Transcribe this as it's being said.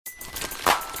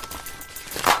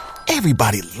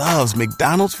Everybody loves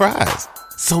McDonald's fries.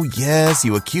 So yes,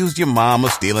 you accused your mom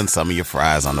of stealing some of your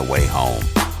fries on the way home.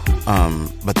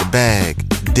 But the bag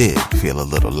did feel a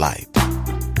little light.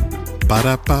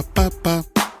 Ba-da-ba-ba-ba.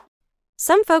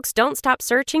 Some folks don't stop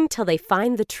searching till they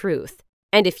find the truth.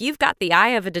 And if you've got the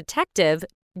eye of a detective,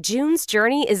 June's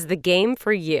Journey is the game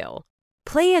for you.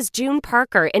 Play as June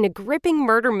Parker in a gripping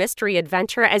murder mystery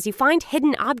adventure as you find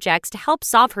hidden objects to help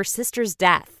solve her sister's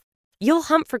death. You'll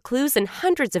hunt for clues in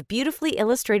hundreds of beautifully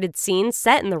illustrated scenes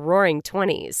set in the Roaring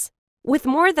 '20s. With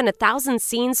more than 1,000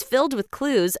 scenes filled with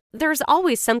clues, there's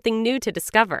always something new to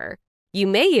discover. You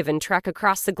may even trek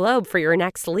across the globe for your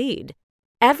next lead.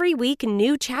 Every week,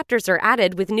 new chapters are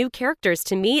added with new characters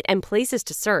to meet and places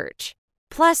to search.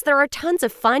 Plus, there are tons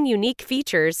of fun, unique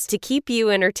features to keep you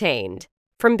entertained.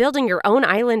 From building your own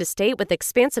island estate with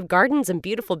expansive gardens and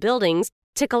beautiful buildings,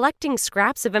 to collecting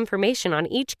scraps of information on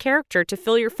each character to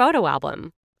fill your photo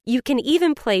album. You can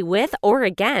even play with or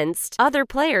against other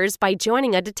players by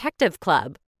joining a detective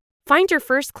club. Find your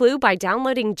first clue by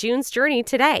downloading June's Journey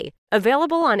today.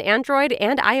 Available on Android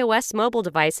and iOS mobile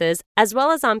devices, as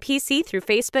well as on PC through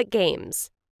Facebook Games.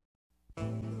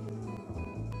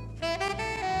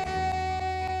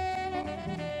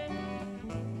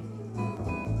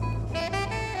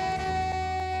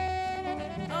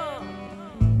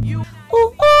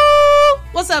 Ooh.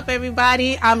 What's up,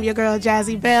 everybody? I'm your girl,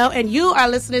 Jazzy Bell, and you are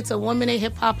listening to Women in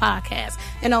Hip Hop Podcast.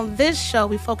 And on this show,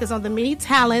 we focus on the many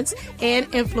talents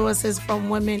and influences from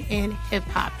women in hip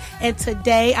hop. And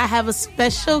today, I have a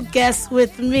special guest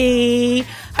with me.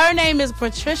 Her name is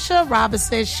Patricia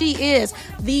Robinson. She is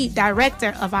the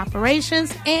Director of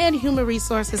Operations and Human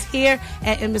Resources here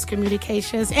at MS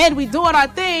Communications. And we doing our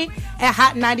thing at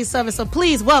Hot 97. So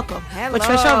please welcome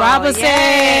Patricia Robinson.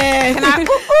 Yay.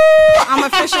 I'm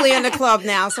officially in the club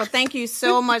now. So thank you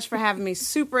so much for having me.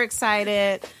 Super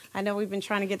excited. I know we've been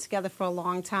trying to get together for a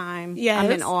long time. Yes. I'm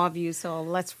in awe of you, so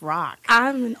let's rock.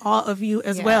 I'm in awe of you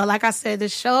as well. Like I said,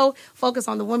 this show focus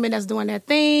on the women that's doing their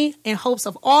thing in hopes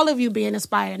of all of you being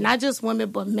inspired. Not just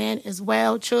women, but men as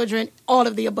well, children, all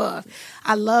of the above.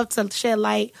 I love to shed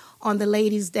light on the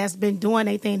ladies that's been doing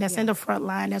their thing, that's in the front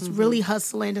line, that's really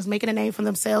hustling, that's making a name for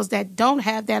themselves, that don't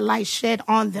have that light shed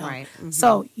on them. Right.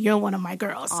 So you're one of my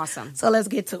girls. Awesome. So let's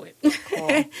get to it.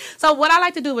 Cool. So what I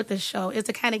like to do with this show is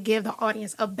to kind of give the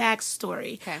audience a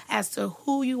backstory as to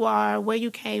who you are, where you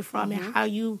came from, and how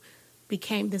you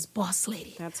became this boss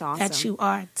lady. That's awesome. That you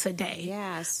are today.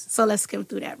 Yes. So let's skim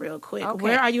through that real quick. Okay.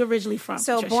 Where are you originally from,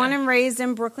 So Patricia? born and raised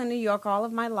in Brooklyn, New York, all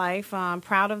of my life. I'm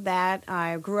proud of that.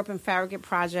 I grew up in Farragut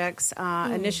Projects.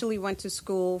 Initially went to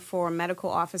school for a medical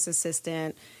office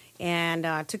assistant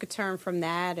and took a turn from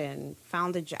that and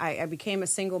found I became a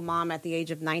single mom at the age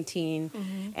of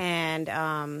 19 and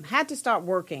had to start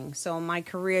working. So my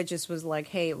career just was like,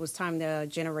 hey, it was time to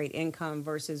generate income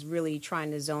versus really trying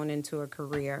to zone into a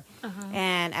career.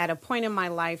 And at a point in my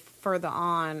life further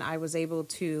on, I was able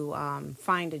to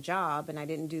find a job, and I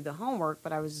didn't do the homework,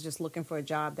 but I was just looking for a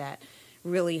job that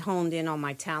really honed in on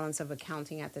my talents of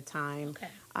accounting at the time. Okay.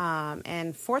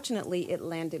 And fortunately, it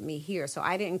landed me here. So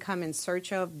I didn't come in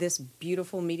search of this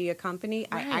beautiful media company.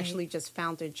 Right. I actually just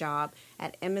found a job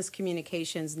at MS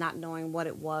Communications, not knowing what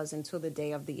it was until the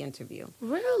day of the interview.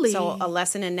 Really? So a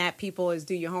lesson in that, people, is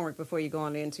do your homework before you go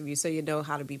on the interview so you know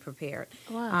how to be prepared.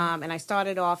 Wow. And I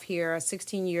started off here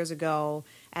 16 years ago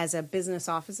as a business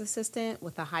office assistant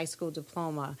with a high school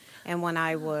diploma. And when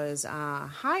I was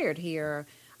hired here,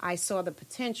 I saw the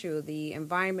potential. The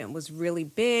environment was really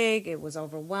big. It was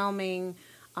overwhelming.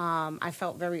 I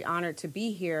felt very honored to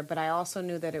be here, but I also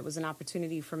knew that it was an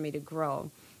opportunity for me to grow.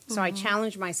 So I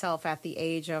challenged myself at the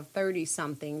age of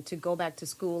 30-something to go back to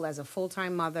school as a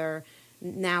full-time mother,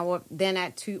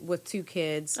 with two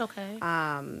kids,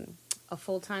 a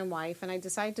full-time wife, and I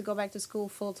decided to go back to school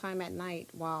full-time at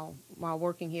night while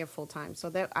working here full-time.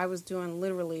 So that I was doing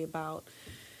literally about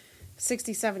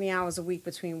 60, 70 hours a week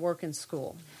between work and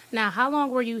school. Now, how long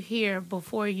were you here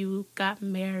before you got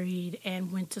married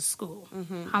and went to school?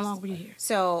 How long were you here?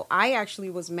 So I actually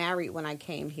was married when I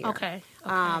came here. Okay.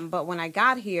 But when I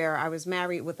got here, I was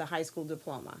married with a high school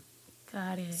diploma.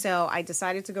 Got it. So I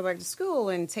decided to go back to school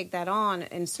and take that on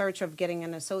in search of getting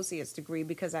an associate's degree,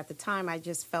 because at the time I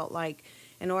just felt like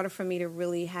in order for me to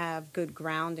really have good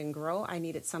ground and grow, I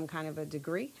needed some kind of a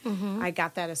degree. I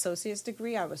got that associate's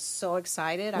degree. I was so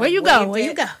excited. Where you go?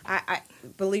 I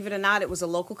believe it or not, it was a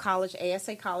local college,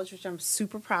 ASA College, which I'm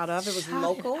super proud of. It was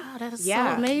local. Wow, that is so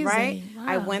amazing. Right? Wow.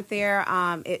 I went there.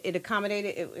 It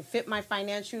accommodated. It fit my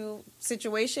financial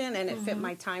situation, and it fit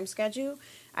my time schedule.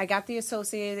 I got the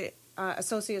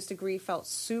associate's degree. Felt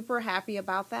super happy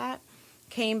about that.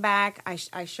 Came back,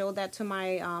 I showed that to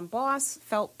my boss,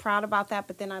 felt proud about that,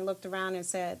 but then I looked around and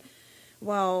said,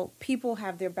 well, people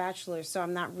have their bachelor's, so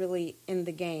I'm not really in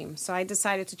the game. So I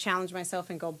decided to challenge myself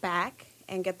and go back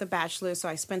and get the bachelor's. So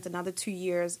I spent another 2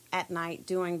 years at night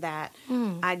doing that.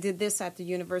 I did this at the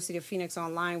University of Phoenix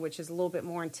online, which is a little bit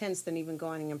more intense than even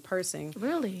going in person.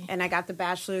 Really? And I got the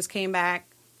bachelor's, came back,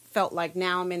 felt like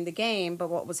now I'm in the game. But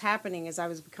what was happening is I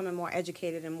was becoming more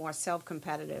educated and more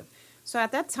self-competitive. So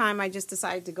at that time, I just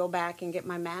decided to go back and get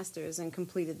my master's and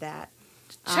completed that.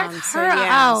 Check her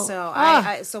out.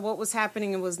 So so what was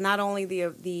happening was not only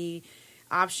the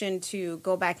option to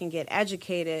go back and get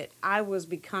educated, I was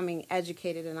becoming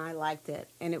educated and I liked it.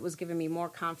 And it was giving me more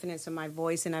confidence in my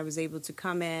voice, and I was able to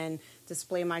come in,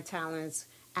 display my talents,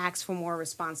 ask for more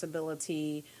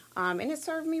responsibility, and it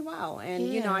served me well.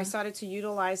 And, you know, I started to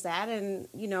utilize that and,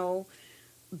 you know,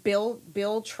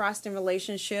 build trust and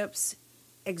relationships,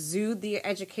 exude the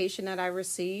education that I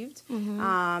received,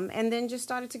 and then just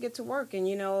started to get to work. And,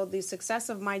 you know, the success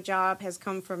of my job has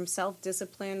come from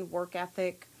self-discipline, work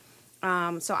ethic.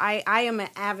 So I am an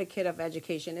advocate of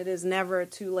education. It is never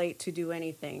too late to do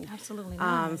anything. Absolutely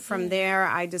not. From there,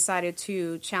 I decided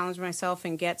to challenge myself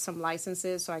and get some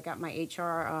licenses. So I got my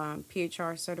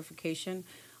PHR certification.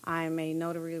 I'm a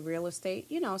notary real estate,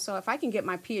 you know, so if I can get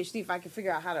my PhD, if I can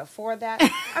figure out how to afford that,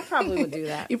 I probably would do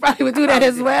that. You probably would do that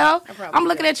as well. I'm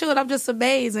looking at you and I'm just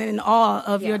amazed and in awe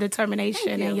of your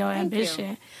determination and your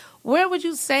ambition. Where would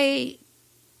you say,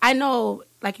 I know,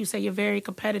 like you say, you're very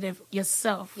competitive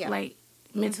yourself, like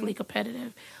mentally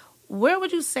competitive. Where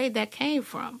would you say that came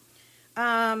from?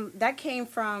 That came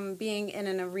from being in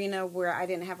an arena where I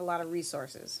didn't have a lot of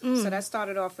resources. So that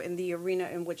started off in the arena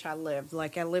in which I lived.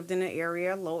 Like I lived in an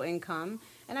area, low income,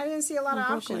 and I didn't see a lot of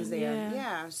options there.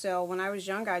 Yeah. So when I was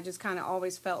younger, I just kind of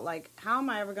always felt like, how am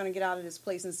I ever going to get out of this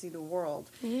place and see the world?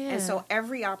 And so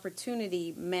every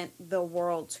opportunity meant the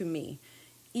world to me.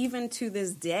 Even to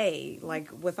this day, like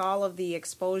with all of the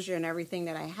exposure and everything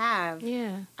that I have,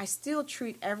 I still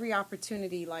treat every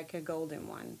opportunity like a golden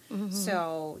one.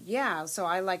 So, so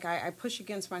I push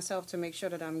against myself to make sure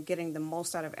that I'm getting the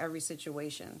most out of every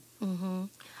situation.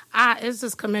 It's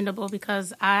just commendable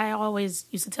because I always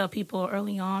used to tell people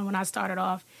early on when I started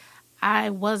off, I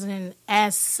wasn't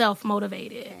as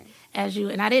self-motivated as you,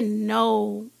 and I didn't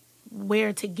know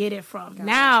where to get it from.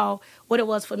 Now, what it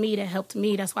was for me that helped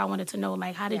me, that's why I wanted to know,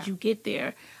 like, how did you get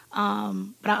there? But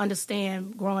I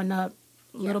understand growing up,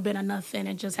 a little bit of nothing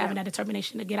and just having that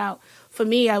determination to get out. For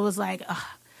me, I was like,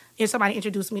 if somebody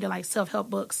introduced me to, like, self-help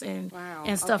books and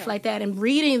stuff like that, and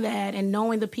reading that and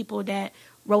knowing the people that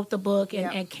wrote the book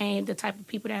and came, the type of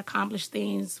people that accomplished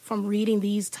things from reading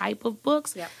these type of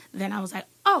books, then I was like,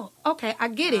 oh, okay, I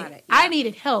get it. I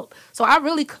needed help. So I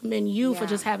really commend you for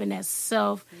just having that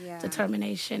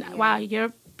self-determination. Wow,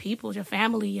 your people, your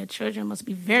family, your children must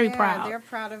be very proud. They're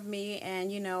proud of me,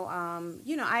 and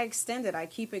I extend it. I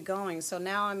keep it going. So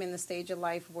now I'm in the stage of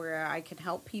life where I can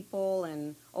help people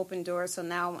and open doors. So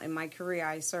now in my career,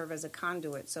 I serve as a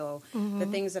conduit. So the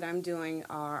things that I'm doing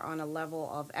are on a level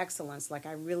of excellence. Like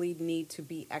I really need to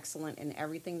be excellent in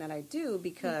everything that I do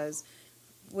because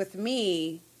with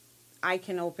me, I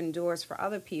can open doors for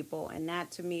other people, and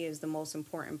that to me is the most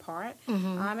important part.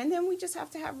 And then we just have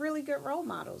to have really good role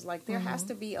models. Like there has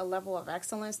to be a level of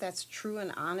excellence that's true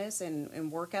and honest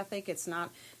and work ethic. It's not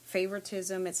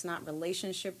favoritism. It's not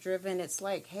relationship driven. It's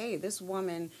like, hey, this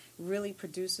woman really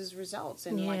produces results.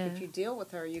 And like if you deal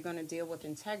with her, you're going to deal with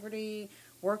integrity,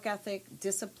 work ethic,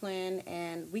 discipline,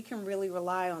 and we can really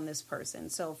rely on this person.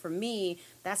 So for me,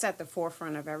 that's at the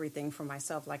forefront of everything for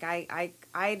myself. Like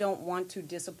I don't want to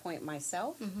disappoint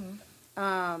myself.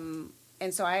 And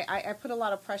so I put a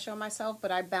lot of pressure on myself,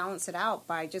 but I balance it out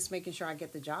by just making sure I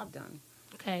get the job done.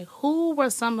 Okay. Who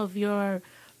were some of your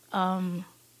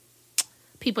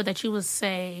people that you would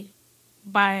say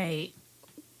by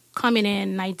coming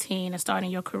in 19 and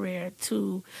starting your career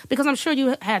to, because I'm sure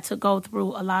you had to go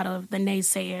through a lot of the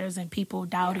naysayers and people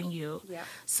doubting you.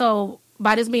 So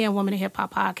by this being Women in Hip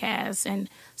Hop podcast and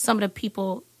some of the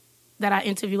people that I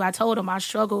interview, I told them I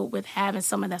struggled with having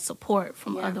some of that support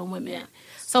from other women.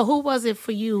 So who was it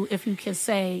for you, if you can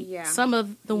say, some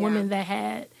of the women that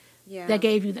had that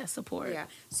gave you that support?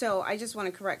 So I just want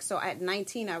to correct. So at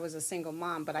 19, I was a single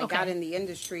mom, but I got in the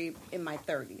industry in my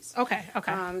 30s.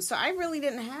 So I really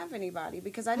didn't have anybody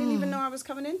because I didn't even know I was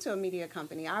coming into a media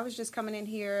company. I was just coming in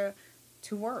here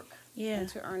to work and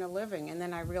to earn a living. And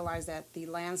then I realized that the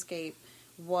landscape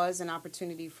was an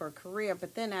opportunity for a career.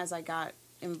 But then as I got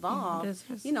involved,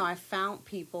 I found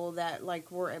people that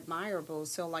like were admirable.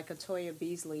 So like a Toya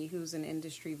Beasley, who's an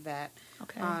industry vet,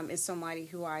 is somebody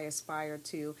who I aspire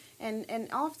to. And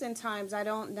oftentimes I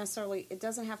don't necessarily, it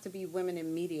doesn't have to be women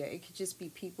in media. It could just be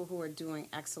people who are doing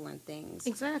excellent things.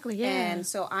 Exactly, yeah. And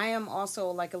so I am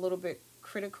also like a little bit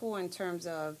critical in terms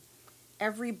of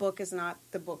every book is not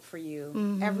the book for you.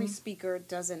 Mm-hmm. Every speaker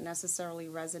doesn't necessarily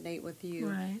resonate with you.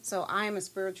 Right. So I am a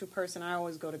spiritual person. I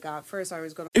always go to God first. I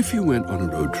always go to... If you went on a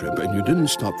road trip and you didn't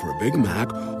stop for a Big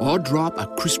Mac or drop a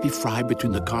crispy fry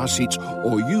between the car seats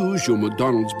or use your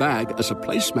McDonald's bag as a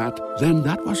placemat, then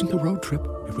that wasn't a road trip.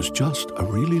 It was just a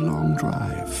really long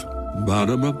drive.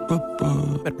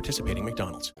 Ba-da-ba-ba-ba. At participating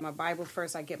McDonald's. My Bible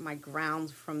first, I get my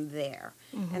ground from there.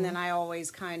 Mm-hmm. And then I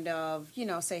always kind of,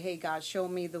 say, hey, God, show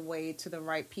me the way to the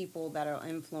right people that will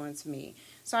influence me.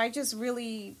 So I just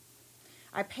really,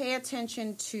 I pay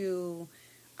attention to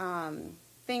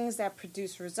things that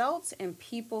produce results and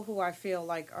people who I feel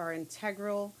like are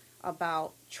integral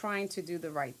about trying to do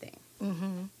the right thing.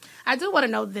 Mm-hmm. I do want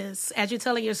to know this. As you're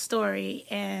telling your story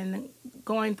and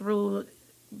going through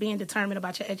being determined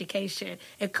about your education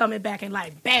and coming back and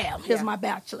like, bam, here's my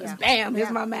bachelor's, bam,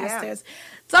 here's my master's.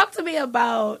 Yeah. Talk to me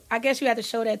about, I guess you had to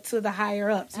show that to the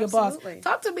higher ups, your boss.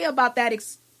 Talk to me about that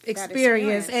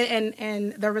experience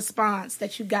and the response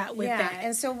that you got with that.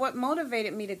 And so what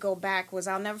motivated me to go back was,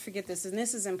 I'll never forget this, and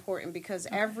this is important because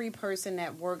every person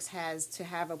that works has to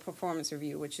have a performance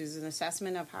review, which is an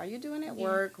assessment of how you're doing at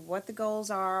work, what the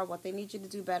goals are, what they need you to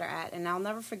do better at. And I'll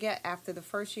never forget, after the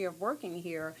first year of working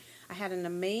here, I had an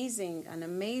amazing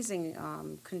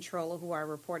controller who I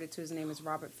reported to. His name is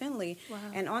Robert Finley. Wow.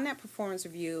 And on that performance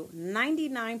review,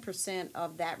 99%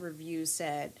 of that review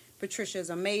said, Patricia's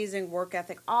amazing, work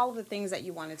ethic, all of the things that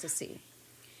you wanted to see.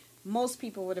 Most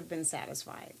people would have been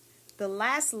satisfied. The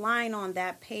last line on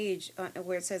that page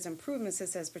where it says improvements, it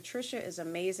says, Patricia is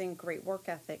amazing, great work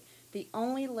ethic. The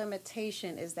only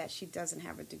limitation is that she doesn't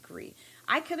have a degree.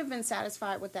 I could have been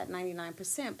satisfied with that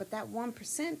 99%, but that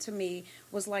 1% to me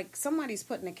was like somebody's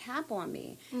putting a cap on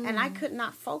me. Mm. And I could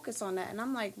not focus on that. And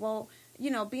I'm like, well,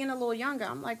 being a little younger,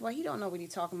 I'm like, well, he don't know what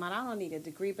he's talking about. I don't need a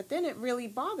degree. But then it really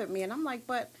bothered me. And I'm like,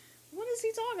 but what is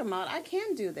he talking about? I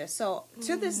can do this. So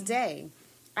to this day,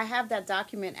 I have that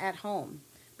document at home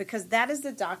because that is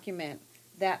the document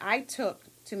that I took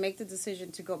to make the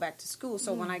decision to go back to school.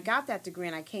 So when I got that degree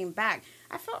and I came back,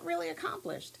 I felt really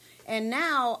accomplished. And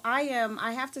now I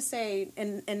have to say,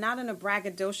 and not in a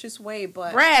braggadocious way,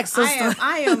 but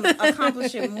I am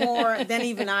accomplishing more than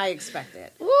even I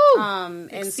expected.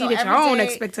 And exceeded your own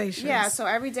expectations. Yeah, so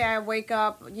every day I wake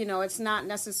up, it's not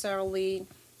necessarily,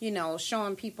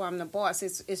 showing people I'm the boss.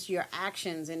 It's your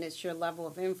actions and it's your level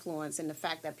of influence and the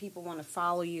fact that people want to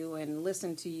follow you and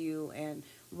listen to you and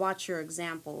watch your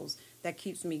examples that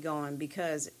keeps me going,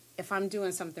 because if I'm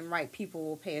doing something right, people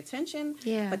will pay attention.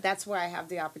 Yeah. But that's where I have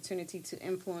the opportunity to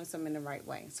influence them in the right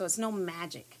way. So it's no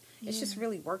magic. It's just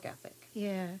really work ethic.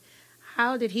 Yeah.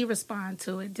 How did he respond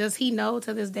to it? Does he know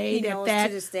to this day he knows to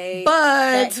this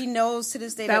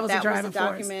day that was the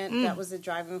document. That was the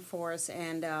driving force.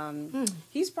 And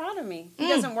he's proud of me. He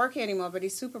doesn't work here anymore, but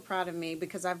he's super proud of me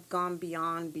because I've gone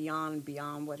beyond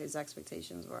what his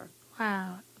expectations were.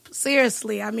 Wow.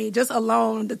 Seriously, I mean, just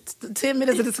alone, the 10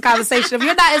 minutes of this conversation, if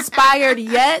you're not inspired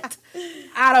yet,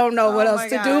 I don't know what else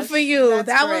to do for you.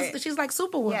 She's like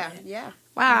Superwoman. Yeah.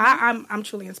 Wow, I'm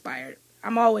truly inspired.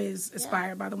 I'm always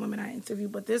inspired by the women I interview,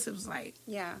 but this is like,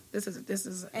 this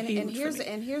is and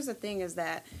here's the thing is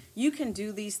that you can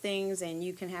do these things and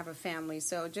you can have a family.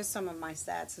 So just some of my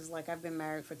stats is like I've been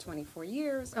married for 24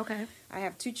 years. Okay. I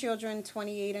have 2 children,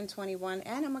 28 and 21,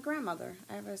 and I'm a grandmother.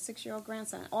 I have a 6-year-old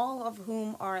grandson, all of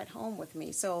whom are at home with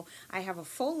me. So I have a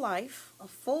full life, a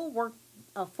full work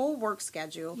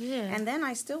schedule, and then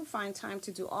I still find time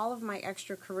to do all of my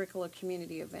extracurricular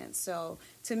community events. So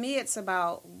to me, it's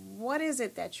about what is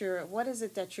it that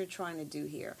you're trying to do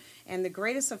here. And the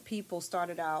greatest of people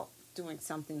started out doing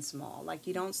something small. Like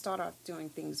you don't start off doing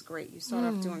things great. You start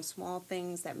off doing small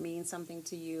things that mean something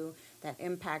to you, that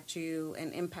impact you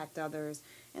and impact others,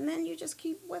 and then you just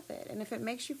keep with it. And if it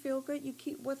makes you feel good, you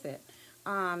keep with it.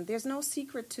 There's no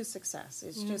secret to success.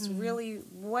 It's just really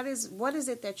what is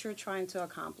it that you're trying to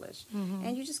accomplish,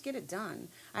 and you just get it done.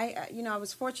 I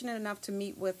was fortunate enough to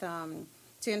meet with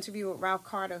to interview with Ralph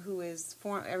Carter, who is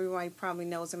everybody probably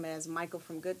knows him as Michael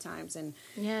from Good Times, and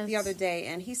the other day,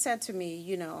 and he said to me,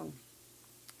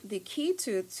 the key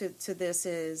to this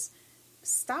is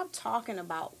stop talking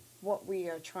about what we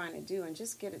are trying to do and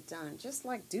just get it done. Just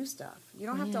like do stuff. You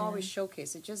don't have to always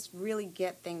showcase it. Just really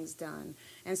get things done.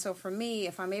 And so for me,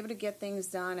 if I'm able to get things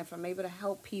done, if I'm able to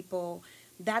help people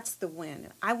That's the win.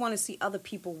 I want to see other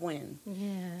people win.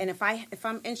 Yeah. And if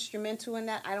I'm instrumental in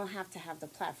that, I don't have to have the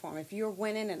platform. If you're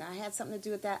winning and I had something to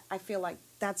do with that, I feel like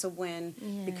that's a win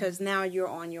because now you're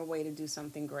on your way to do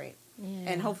something great.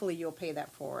 Yeah. And hopefully you'll pay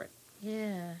that forward.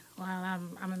 Yeah. Wow,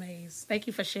 I'm amazed. Thank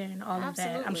you for sharing all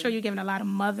Absolutely. of that. I'm sure you're giving a lot of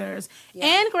mothers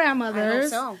and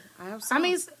grandmothers. I hope so. I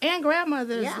mean, and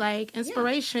grandmothers, like,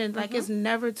 inspiration. Like, it's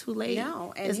never too late.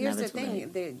 No, and here's the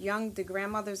thing. The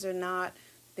grandmothers are not...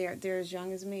 They're as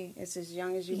young as me. It's as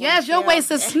young as you. Yes, your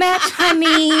waist is snatched,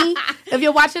 honey. If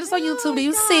you're watching this on YouTube,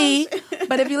 you see.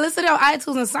 But if you listen to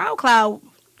iTunes and SoundCloud,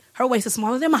 her waist is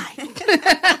smaller than mine.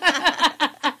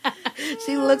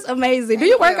 She looks amazing. Do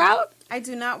you work out? I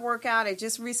do not work out. I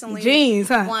just recently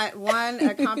won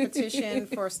a competition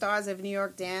for Stars of New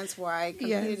York Dance where I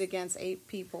competed against 8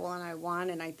 people and I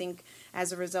won. And I think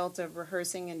as a result of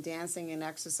rehearsing and dancing and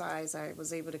exercise, I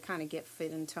was able to kind of get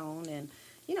fit and tone and.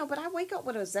 But I wake up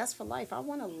with a zest for life. I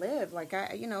want to live. Like,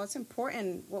 it's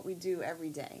important what we do every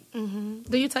day. Mm-hmm.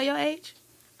 Do you tell your age?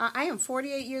 I am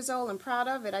 48 years old and proud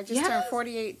of it. I just turned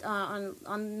 48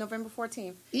 on November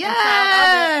 14th.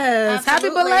 Yes. Happy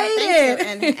belated.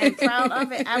 And proud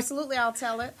of it. Absolutely, I'll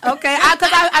tell it. Okay, because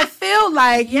I feel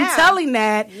like you telling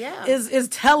that is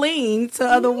telling to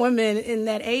other women in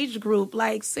that age group.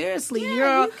 Like, seriously,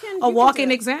 you're a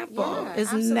walking example. Yeah,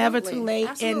 it's never too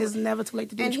late, and it's never too late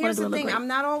to do what you want to do. And here's the thing. I'm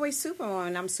not always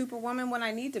Superwoman. I'm Superwoman when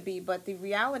I need to be, but the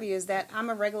reality is that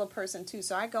I'm a regular person, too.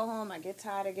 So I go home, I get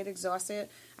tired, I get exhausted.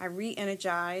 I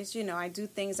re-energize, I do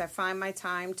things. I find my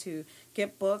time to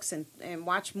get books and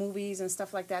watch movies and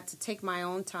stuff like that to take my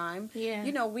own time.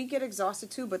 Yeah. We get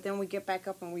exhausted too, but then we get back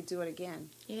up and we do it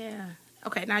again. Yeah.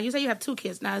 Okay, now you say you have 2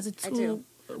 kids. Now is it 2 I do.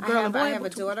 girl and boy? I have a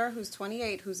daughter who's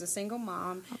 28, who's a single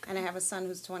mom, and I have a son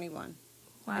who's 21.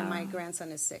 Wow. And my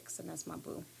grandson is 6, and that's my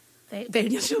boo.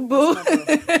 That's your boo.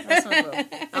 That's my boo.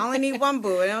 I only need one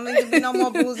boo. I don't need to be no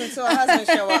more boos until a husband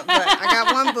show up. But I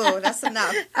got one boo. That's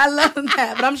enough. I love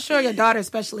that. But I'm sure your daughter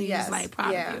especially is like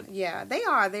proud of you. Yeah, they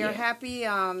are. They are happy.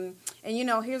 And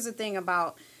here's the thing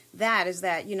about that is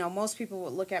that, most people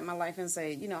would look at my life and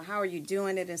say, how are you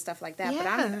doing it and stuff like that.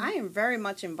 Yeah. But I am very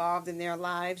much involved in their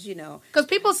lives, Because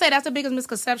people say that's the biggest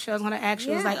misconception I was going to ask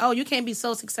you. It's like, oh, you can't be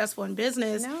so successful in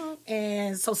business. No.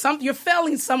 And so you're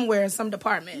failing somewhere in some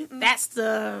department. Mm-mm. That's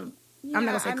the... I'm not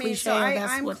going to say cliche. So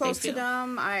I'm what close they feel. To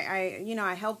them.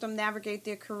 I help them navigate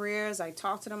their careers. I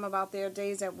talk to them about their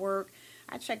days at work.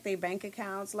 I check their bank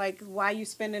accounts, like why you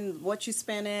spending, what you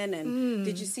spending, and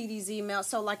did you see these emails?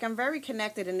 So, like, I'm very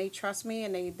connected, and they trust me,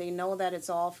 and they know that it's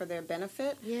all for their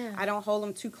benefit. Yeah. I don't hold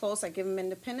them too close. I give them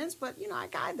independence, but, I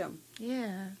guide them.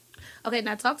 Yeah. Okay,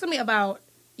 now talk to me about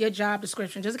your job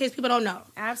description, just in case people don't know.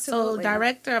 Absolutely. So,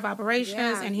 Director of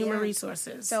Operations and Human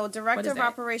Resources. So, Director of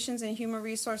Operations and Human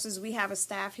Resources, we have a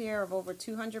staff here of over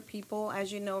 200 people.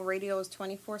 As you know, radio is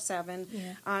 24/7.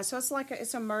 Yeah. So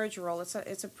it's a merge role.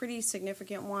 It's a pretty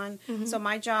significant one. Mm-hmm. So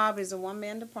my job is a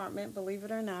one-man department, believe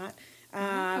it or not.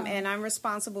 And I'm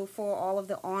responsible for all of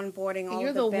the onboarding, all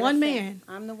of the benefits. You're the one man.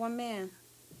 I'm the one man.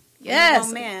 Yes,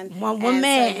 one man. One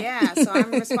man. So I'm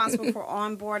responsible for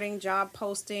onboarding, job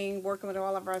posting, working with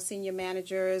all of our senior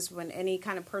managers when any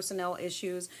kind of personnel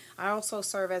issues. I also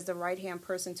serve as the right-hand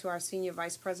person to our senior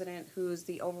vice president, who's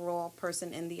the overall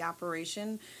person in the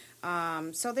operation.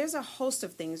 So there's a host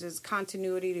of things. There's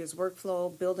continuity, there's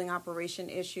workflow, building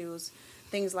operation issues,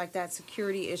 things like that,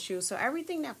 security issues. So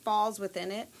everything that falls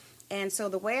within it. And so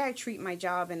the way I treat my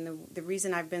job and the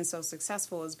reason I've been so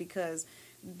successful is because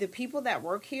the people that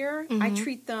work here, I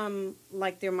treat them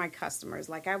like they're my customers.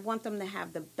 Like, I want them to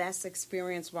have the best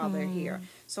experience while they're here.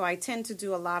 So I tend to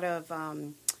do a lot of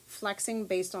flexing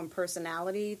based on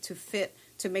personality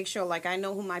to make sure, like, I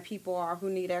know who my people are who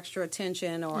need extra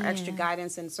attention or extra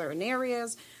guidance in certain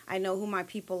areas. I know who my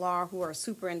people are who are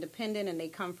super independent and they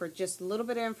come for just a little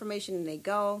bit of information and they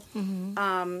go.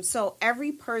 So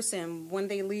every person, when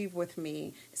they leave with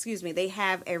me, they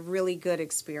have a really good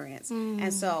experience.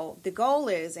 And so the goal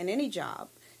is, in any job,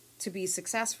 to be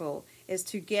successful, is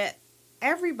to get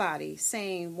everybody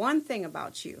saying one thing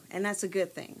about you, and that's a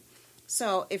good thing.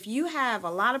 So if you have a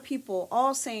lot of people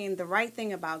all saying the right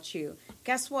thing about you,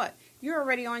 guess what? You're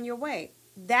already on your way.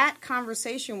 That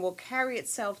conversation will carry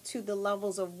itself to the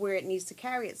levels of where it needs to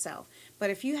carry itself. But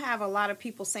if you have a lot of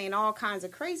people saying all kinds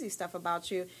of crazy stuff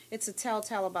about you, it's a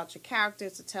telltale about your character.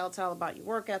 It's a telltale about your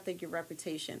work ethic, your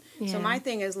reputation. Yeah. So my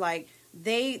thing is, like,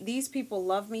 these people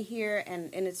love me here,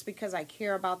 and it's because I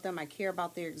care about them. I care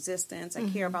about their existence. I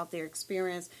care about their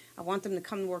experience. I want them to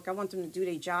come to work. I want them to do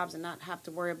their jobs and not have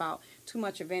to worry about too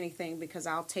much of anything because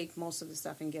I'll take most of the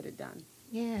stuff and get it done.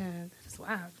 Yeah, that's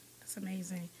wow. That's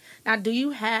amazing. Now, do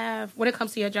you have, when it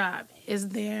comes to your job, is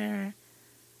there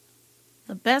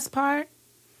the best part,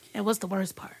 and what's the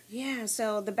worst part? Yeah,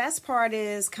 so the best part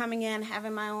is coming in,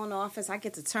 having my own office. I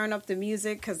get to turn up the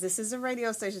music because this is a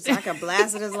radio station, so I can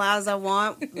blast it as loud as I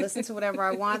want, listen to whatever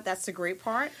I want. That's the great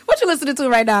part. What you listening to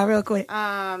right now, real quick?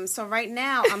 So right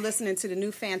now, I'm listening to the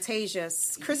new Fantasia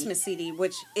Christmas CD,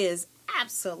 which is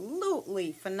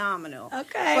absolutely phenomenal.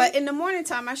 Okay. But in the morning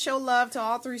time, I show love to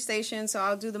all 3 stations. So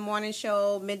I'll do the morning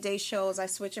show, midday shows. I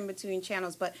switch in between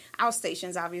channels. But our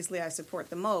stations, obviously, I support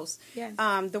the most. Yes.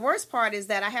 The worst part is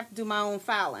that I have to do my own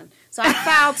filing. So I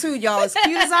file too, y'all. As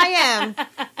cute as I am,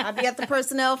 I'll be at the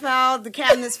personnel file, the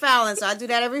cabinet's filing. So I do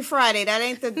that every Friday. That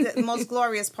ain't the most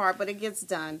glorious part, but it gets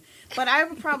done. But I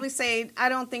would probably say I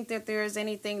don't think that there is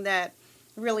anything that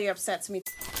really upsets me.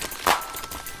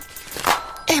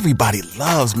 Everybody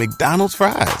loves McDonald's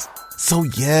fries. So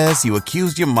yes, you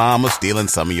accused your mom of stealing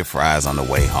some of your fries on the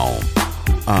way home.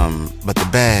 But the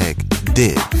bag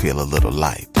did feel a little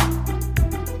light.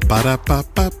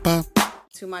 Ba-da-ba-ba-ba.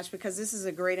 Too much because this is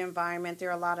a great environment. There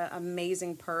are a lot of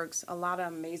amazing perks, a lot of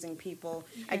amazing people.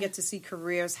 Yeah. I get to see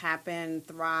careers happen,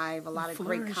 thrive, a lot of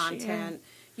great content. Yeah.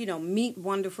 You know, meet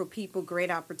wonderful people, great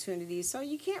opportunities. So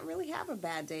you can't really have a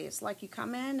bad day. It's like you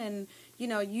come in and, you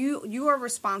know, you are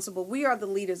responsible. We are the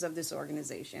leaders of this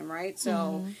organization, right?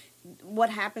 So what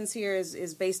happens here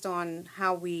is based on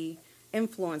how we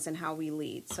influence and how we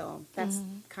lead. So that's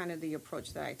kind of the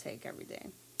approach that I take every day.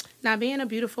 Now, being a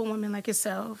beautiful woman like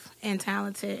yourself and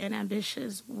talented and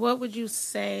ambitious, what would you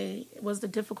say was the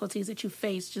difficulties that you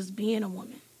faced just being a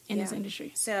woman in this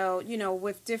industry? So, you know,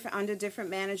 with under different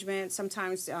management,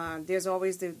 sometimes there's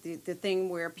always the thing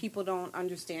where people don't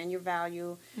understand your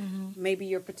value, maybe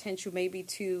your potential, maybe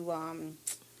too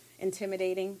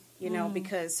intimidating, you know,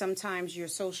 because sometimes you're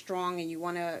so strong and you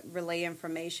want to relay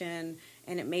information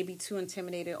and it may be too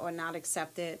intimidated or not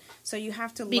accepted. So you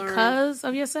have to learn. Because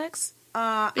of your sex?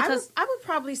 I would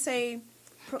probably say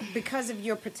because of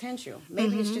your potential.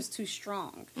 Maybe it's just too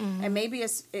strong. And maybe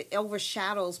it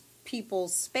overshadows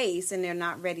people's space and they're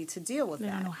not ready to deal with that.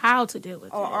 They don't know how to deal with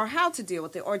it. Or how to deal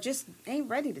with it. Or just ain't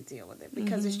ready to deal with it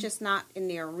because it's just not in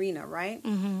their arena, right?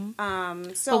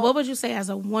 So what would you say as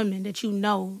a woman that you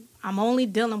know, I'm only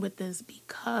dealing with this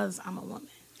because I'm a woman?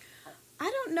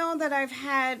 I don't know that I've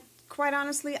had, quite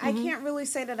honestly, I can't really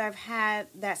say that I've had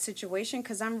that situation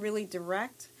because I'm really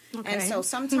direct. Okay. And so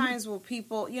sometimes with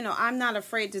people, you know, I'm not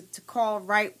afraid to call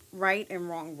right and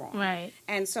wrong. Right.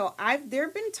 And so there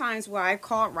have been times where I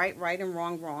called right and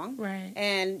wrong. Right.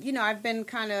 And, you know, I've been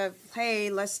kind of, hey,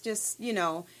 let's just, you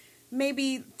know,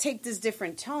 maybe take this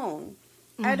different tone.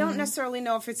 I don't necessarily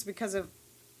know if it's because of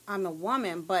I'm a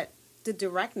woman, but the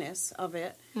directness of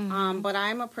it. But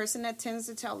I'm a person that tends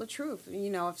to tell the truth. You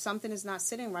know, if something is not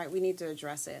sitting right, we need to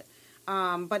address it.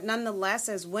 But nonetheless,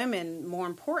 as women, more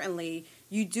importantly,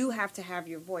 you do have to have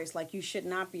your voice. Like, you should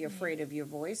not be afraid of your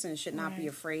voice and should not be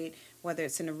afraid, whether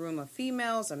it's in a room of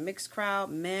females, a mixed crowd,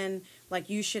 men. Like,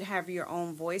 you should have your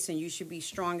own voice and you should be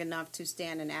strong enough to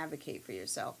stand and advocate for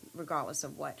yourself, regardless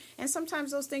of what. And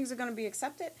sometimes those things are going to be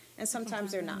accepted and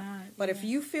sometimes they're not. But if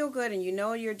you feel good and you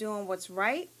know you're doing what's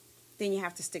right, then you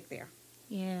have to stick there.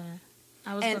 Yeah.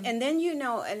 And then, you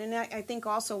know, and then I think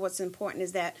also what's important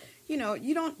is that, you know,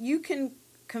 you can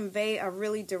convey a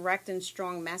really direct and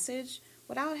strong message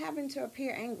without having to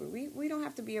appear angry. We don't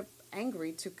have to be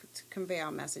angry to convey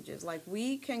our messages. Like,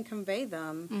 we can convey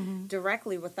them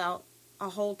directly without a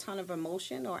whole ton of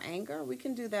emotion or anger. We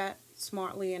can do that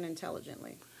smartly and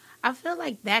intelligently. I feel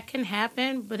like that can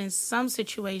happen, but in some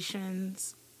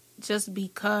situations, just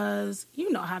because,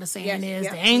 you know how the saying is,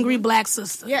 the angry black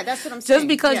sister. Yeah, that's what I'm saying. Just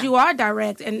because you are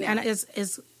direct, and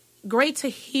it's great to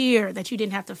hear that you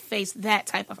didn't have to face that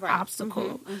type of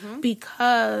obstacle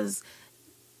because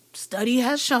study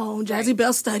has shown, Jazzy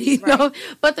Bell study, you know,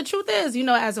 but the truth is, you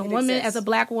know, as a woman, as a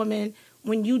black woman,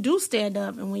 when you do stand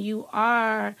up and when you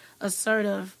are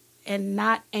assertive and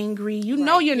not angry, you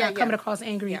know you're not coming across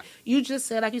angry. Yeah. You just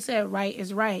said, like you said, right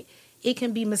is right. It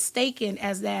can be mistaken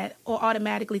as that or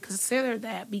automatically considered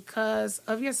that because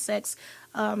of your sex.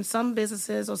 Some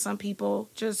businesses or some people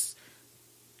just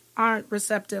aren't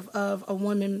receptive of a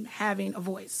woman having a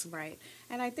voice. Right.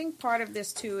 And I think part of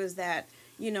this, too, is that,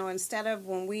 you know, instead of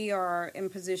when we are in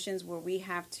positions where we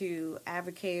have to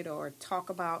advocate or talk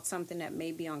about something that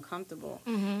may be uncomfortable,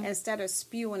 instead of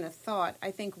spewing a thought, I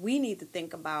think we need to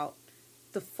think about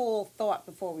the full thought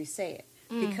before we say it.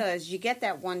 Because you get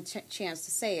that one chance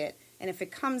to say it, and if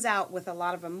it comes out with a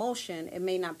lot of emotion, it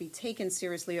may not be taken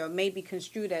seriously or it may be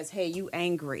construed as, hey, you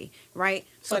angry, right?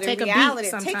 So but take in reality,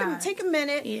 a beat sometime. take a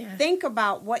minute, think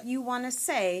about what you want to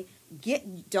say,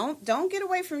 don't get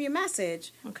away from your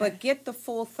message, but get the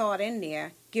full thought in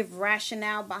there. Give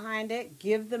rationale behind it.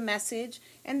 Give the message,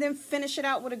 and then finish it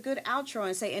out with a good outro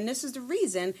and say, and this is the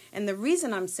reason, and the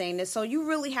reason I'm saying this. So you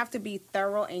really have to be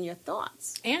thorough in your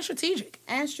thoughts and strategic.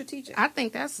 I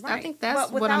think that's right. I think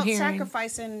that's but what I'm without hearing.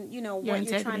 Sacrificing, what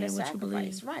you're trying to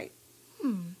sacrifice. Right.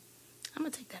 I'm gonna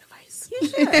take that advice. You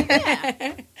should.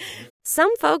 Yeah.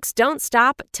 Some folks don't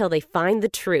stop till they find the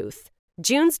truth.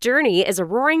 June's Journey is a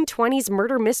roaring 20s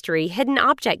murder mystery hidden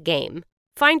object game.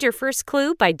 Find your first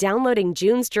clue by downloading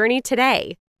June's Journey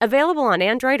today. Available on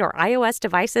Android or iOS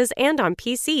devices and on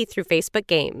PC through Facebook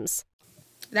Games.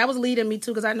 That was leading me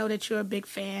to, because I know that you're a big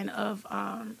fan of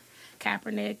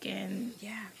Kaepernick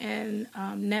and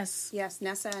Ness. Yes,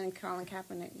 Nessa and Colin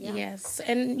Kaepernick. Yeah. Yes,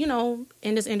 and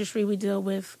in this industry we deal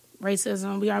with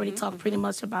racism. We already talked pretty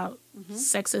much about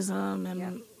sexism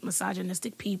and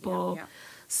misogynistic people. Yeah.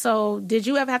 So did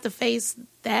you ever have to face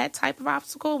that type of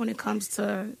obstacle when it comes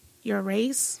to your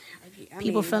race?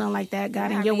 People feeling like that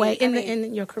got in your way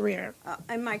in your career?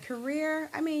 In my career,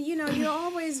 you're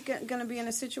always going to be in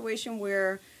a situation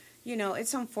where,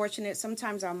 it's unfortunate.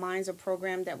 Sometimes our minds are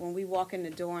programmed that when we walk in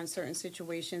the door in certain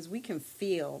situations, we can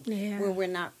feel where we're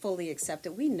not fully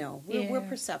accepted. We know. We're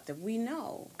perceptive. We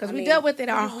know. Because we dealt with it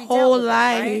our whole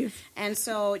life. Right? And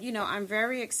so, I'm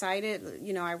very excited.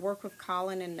 I work with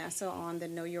Colin and Nessa on the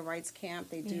Know Your Rights camp.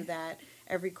 They do that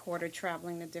every quarter,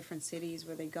 traveling to different cities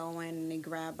where they go in and they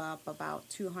grab up about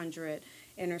 200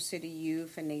 inner city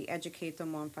youth and they educate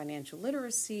them on financial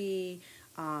literacy,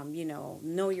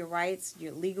 know your rights,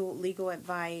 your legal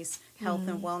advice, health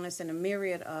and wellness, and a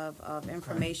myriad of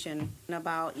information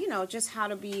about, just how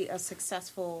to be a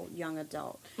successful young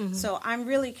adult. So I'm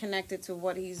really connected to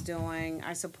what he's doing.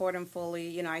 I support him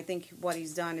fully. I think what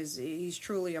he's done is he's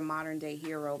truly a modern day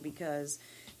hero, because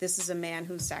this is a man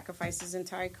who sacrificed his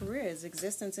entire career, his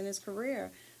existence in his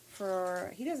career,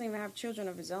 he doesn't even have children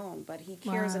of his own, but he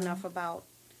cares enough about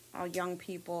our young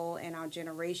people and our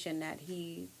generation that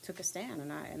he took a stand,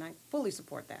 and I fully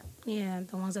support that. Yeah,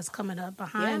 the ones that's coming up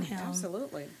behind him.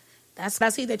 Absolutely. I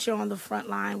see that you're on the front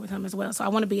line with him as well, so I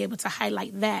want to be able to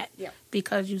highlight that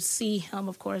because you see him,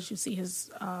 of course, you see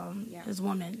his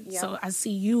woman. Yep. So I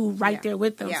see you there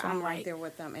with them. Yeah, I'm right there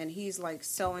with them, and he's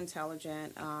so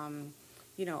intelligent.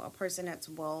 A person that's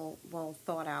well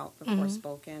thought out before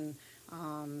spoken,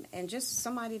 and just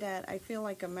somebody that I feel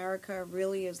like America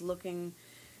really is looking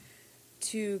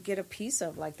to get a piece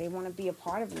of. Like, they want to be a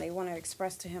part of him. They want to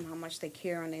express to him how much they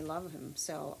care and they love him.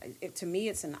 So to me,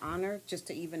 it's an honor just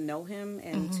to even know him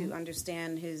and to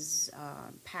understand his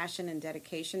passion and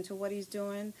dedication to what he's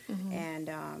doing.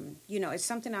 And, it's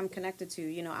something I'm connected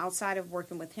to. Outside of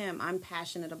working with him, I'm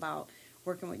passionate about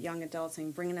working with young adults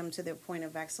and bringing them to their point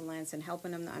of excellence and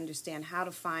helping them to understand how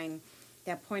to find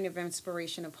that point of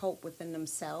inspiration of hope within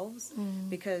themselves.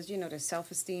 Because, there's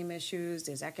self-esteem issues,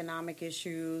 there's economic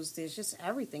issues, there's just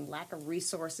everything, lack of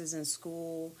resources in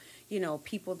school,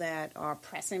 people that are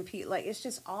pressing people, it's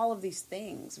just all of these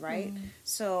things, right?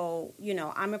 So,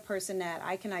 I'm a person that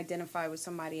I can identify with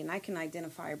somebody and I can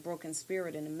identify a broken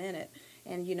spirit in a minute.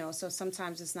 And, so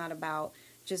sometimes it's not about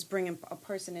just bringing a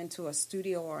person into a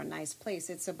studio or a nice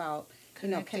place. It's about,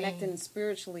 connecting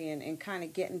spiritually and kind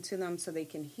of getting to them so they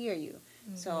can hear you.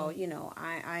 So,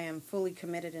 I am fully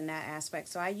committed in that aspect.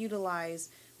 So I utilize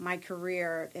my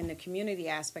career in the community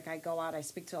aspect. I go out, I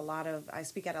speak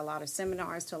at a lot of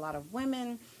seminars to a lot of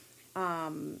women,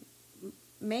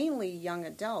 mainly young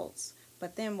adults.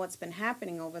 But then what's been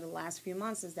happening over the last few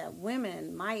months is that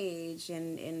women my age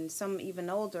and some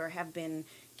even older have been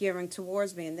gearing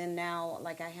towards me. And then now,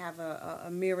 I have a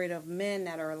myriad of men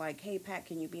that are like, hey, Pat,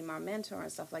 can you be my mentor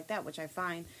and stuff like that, which I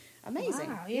find amazing.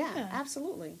 Wow, yeah,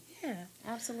 absolutely. Yeah,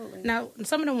 absolutely. Now,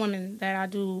 some of the women that I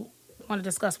do want to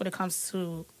discuss when it comes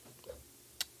to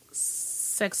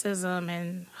sexism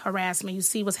and harassment, you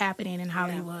see what's happening in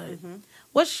Hollywood.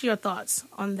 What's your thoughts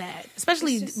on that?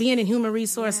 Especially being in human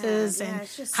resources and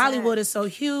Hollywood is so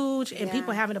huge and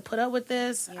people having to put up with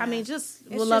this. Yeah.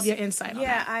 We'll love your insight on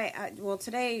that. Well,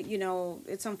 today,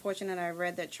 it's unfortunate. I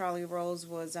read that Charlie Rose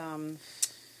was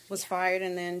fired,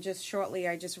 and then just shortly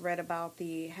I just read about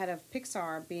the head of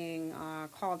Pixar being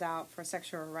called out for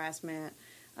sexual harassment.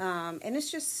 And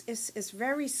it's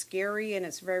very scary and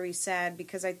it's very sad,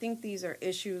 because I think these are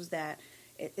issues that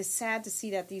it's sad to see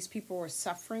that these people were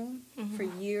suffering for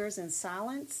years in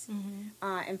silence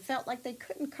and felt like they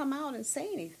couldn't come out and say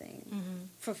anything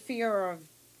for fear of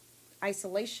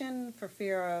isolation, for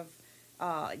fear of,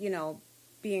 not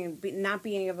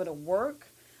being able to work.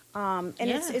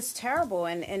 It's terrible.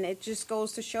 And it just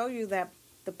goes to show you that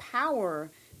the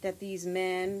power that these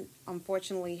men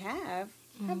unfortunately have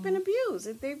have been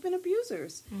abused. They've been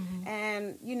abusers.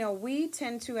 And, you know, we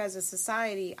tend to, as a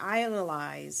society,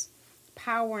 idolize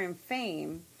power and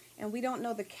fame, and we don't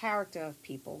know the character of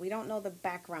people. We don't know the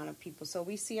background of people. So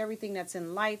we see everything that's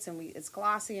in lights, and it's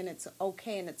glossy, and it's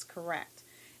okay, and it's correct.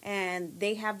 And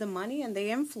they have the money, and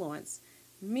they influence.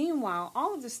 Meanwhile,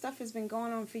 all of this stuff has been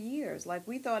going on for years. Like,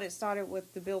 we thought it started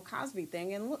with the Bill Cosby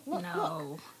thing, and look.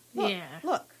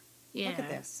 Look at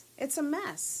this. It's a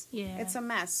mess. Yeah. It's a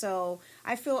mess. So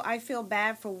I feel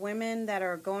bad for women that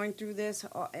are going through this,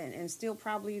 and still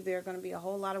probably there are going to be a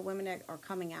whole lot of women that are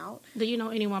coming out. Do you know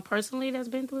anyone personally that's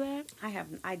been through that?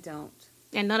 I don't.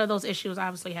 And none of those issues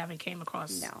obviously haven't came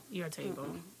across your table.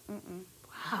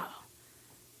 Wow.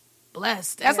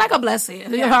 Blessed. That's like a blessing.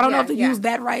 I don't know if to use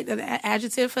that right, the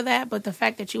adjective for that, but the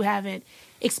fact that you haven't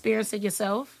experienced it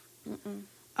yourself.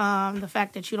 The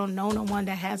fact that you don't know no one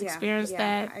that has experienced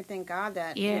that. I thank God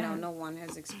that no one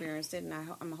has experienced it, and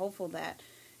I'm hopeful that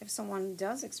if someone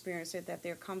does experience it, that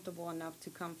they're comfortable enough to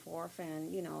come forth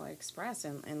and express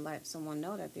and let someone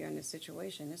know that they're in this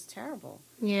situation. It's terrible.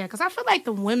 Yeah, because I feel like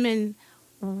the women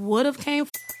would have came.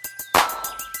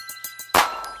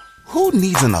 Who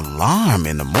needs an alarm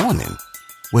in the morning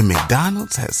when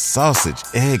McDonald's has sausage,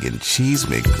 egg, and cheese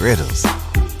McGriddles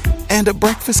and a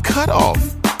breakfast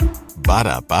cutoff?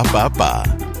 Ba-da-ba-ba-ba.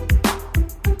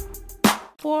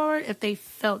 Forward if they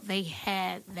felt they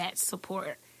had that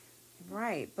support.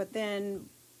 Right, but then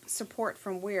support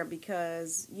from where?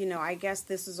 Because, I guess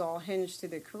this is all hinged to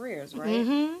their careers, right?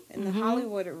 In the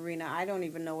Hollywood arena, I don't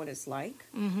even know what it's like,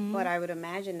 but I would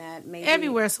imagine that maybe...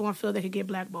 Everywhere someone feels they could get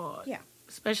blackballed. Yeah.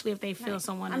 Especially if they feel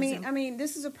someone I mean,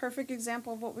 this is a perfect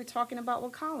example of what we're talking about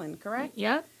with Colin, correct?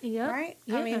 Yep. Right?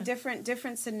 Yeah. I mean,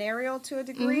 different scenario to a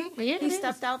degree. Yeah, he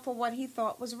stepped out for what he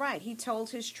thought was right. He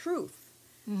told his truth.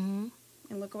 And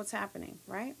look what's happening,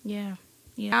 right? Yeah.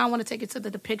 Now I want to take it to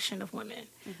the depiction of women,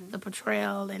 the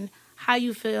portrayal, and how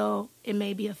you feel it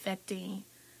may be affecting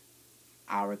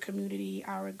our community,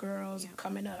 our girls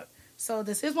coming up. So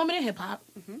this is Women in Hip Hop.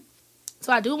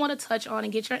 So I do want to touch on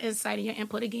and get your insight and your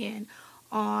input again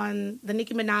on the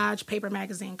Nicki Minaj Paper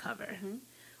magazine cover.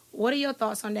 What are your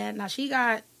thoughts on that? Now, she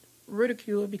got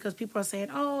ridiculed because people are saying,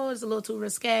 oh, it's a little too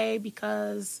risque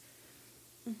because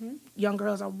young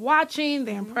girls are watching,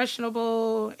 they're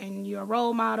impressionable, and you're a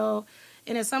role model.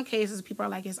 And in some cases, people are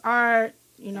like, it's art,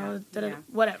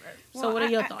 whatever. Well, so what are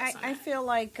your thoughts on that? I feel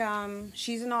like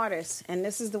she's an artist, and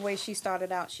this is the way she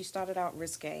started out. She started out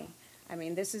risque. I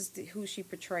mean, this is who she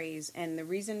portrays. And the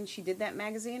reason she did that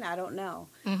magazine, I don't know.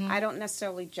 I don't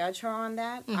necessarily judge her on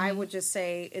that. I would just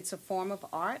say it's a form of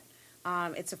art.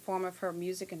 It's a form of her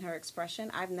music and her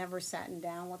expression. I've never sat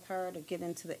down with her to get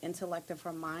into the intellect of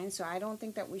her mind, so I don't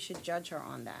think that we should judge her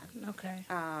on that. Okay.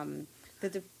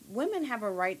 The women have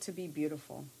a right to be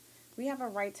beautiful. We have a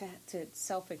right to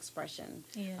self-expression.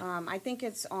 Yeah. I think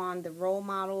it's on the role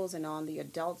models and on the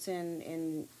adults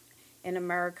in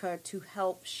America to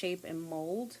help shape and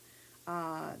mold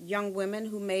young women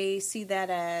who may see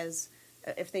that as,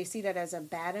 if they see that as a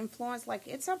bad influence, like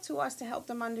it's up to us to help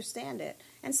them understand it.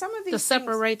 And some of these to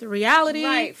separate the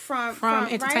reality from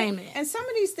entertainment. Right? And some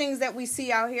of these things that we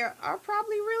see out here are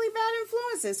probably really bad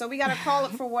influences. So we got to call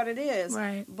it for what it is.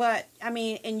 Right. But I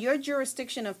mean, in your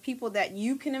jurisdiction of people that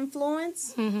you can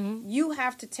influence, you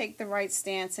have to take the right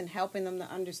stance in helping them to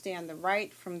understand the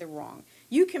right from the wrong.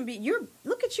 You can be,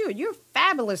 look at you, you're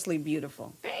fabulously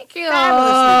beautiful. Thank you.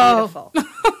 Fabulously beautiful.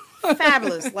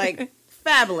 Fabulous, like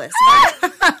fabulous, right?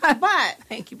 But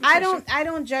thank you, Patricia. I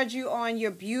don't judge you on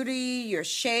your beauty, your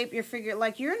shape, your figure.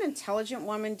 Like, you're an intelligent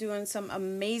woman doing some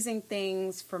amazing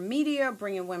things for media,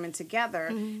 bringing women together.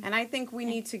 And I think we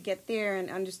need to get there and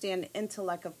understand the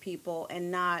intellect of people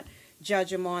and not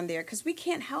judge them on there, because we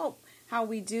can't help how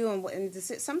we do, and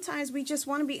sometimes we just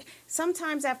want to be.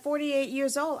 Sometimes at 48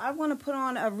 years old, I want to put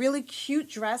on a really cute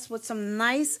dress with some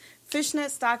nice fishnet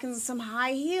stockings and some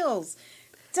high heels.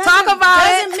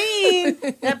 Doesn't mean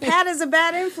that Pat is a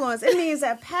bad influence. It means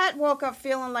that Pat woke up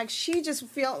feeling like she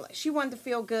wanted to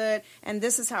feel good, and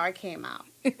this is how I came out.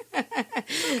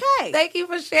 Okay. Thank you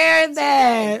for sharing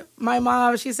that. Okay. My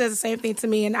mom, she says the same thing to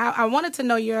me, and I wanted to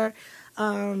know your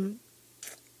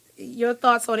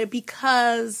thoughts on it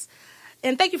because.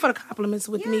 And thank you for the compliments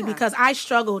with me, because I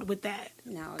struggled with that.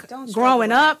 No, don't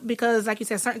growing up, because like you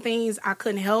said, certain things I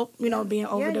couldn't help, being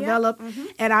overdeveloped.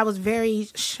 And I was very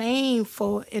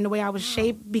shameful in the way I was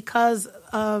shaped because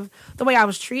of the way I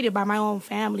was treated by my own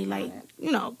family. Like,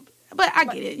 but I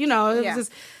get it. It was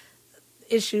just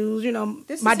issues,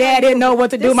 my dad didn't know what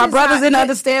to do. My brothers didn't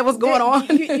understand what's going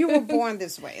on. You were born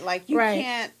this way. Like, you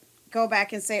can't go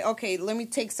back and say, okay, let me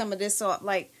take some of this off.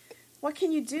 Like, what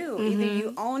can you do? Either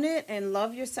you own it and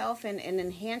love yourself and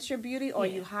enhance your beauty, or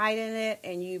you hide in it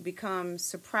and you become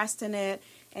suppressed in it.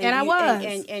 And I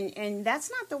was. And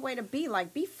that's not the way to be.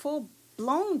 Like, be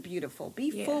full-blown beautiful.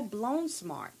 Be full-blown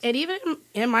smart. And even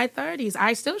in my 30s,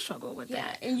 I still struggle with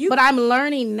that. And but I'm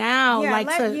learning now.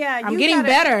 I'm getting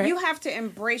better. You have to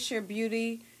embrace your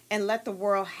beauty and let the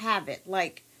world have it.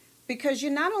 Like, because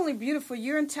you're not only beautiful,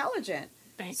 you're intelligent.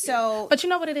 Thank you. But you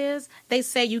know what it is? They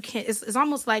say you can't. It's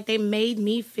almost like they made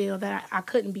me feel that I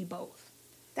couldn't be both.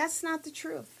 That's not the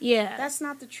truth. Yeah. That's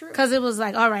not the truth. Because it was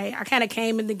like, all right, I kind of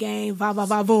came in the game,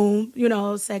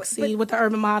 boom, sexy with the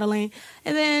urban modeling.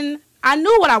 And then I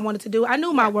knew what I wanted to do. I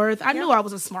knew my worth. I knew I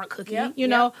was a smart cookie, you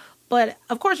know. But,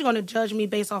 of course, you're going to judge me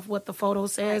based off what the photo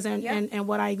says and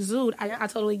what I exude. I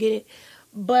totally get it.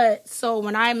 But so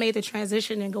when I made the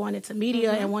transition and going into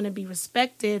media and want to be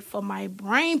respected for my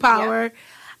brain power,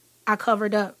 I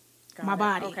covered up my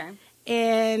body. Okay.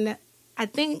 And I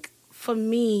think for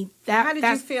me, how did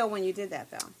you feel when you did that,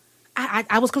 though?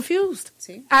 I was confused.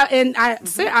 See, I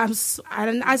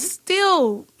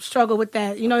still struggle with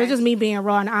that. You know, it's just me being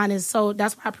raw and honest. So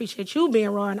that's why I appreciate you being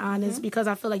raw and honest, because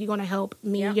I feel like you're going to help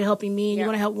me. You're helping me. And you're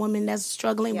going to help women that's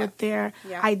struggling with their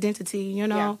identity. You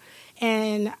know,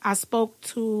 and I spoke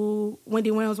to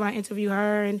Wendy Williams when I interviewed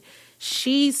her, and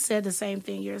she said the same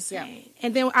thing you're saying.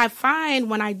 And then I find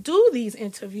when I do these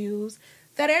interviews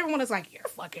that everyone is like, you're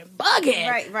fucking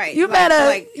bugging. Right. You better.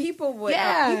 Like people would.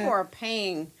 People are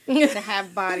paying to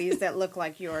have bodies that look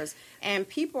like yours, and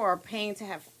people are paying to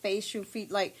have facial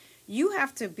feet. Like, you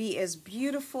have to be as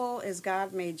beautiful as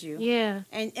God made you. Yeah.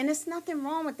 And it's nothing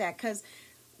wrong with that, because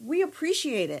we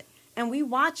appreciate it and we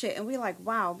watch it and we're like,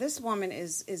 wow, this woman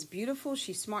is beautiful.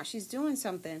 She's smart. She's doing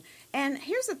something. And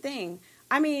here's the thing.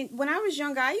 I mean, when I was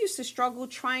younger, I used to struggle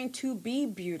trying to be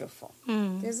beautiful.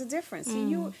 There's a difference.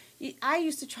 See, I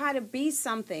used to try to be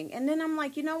something. And then I'm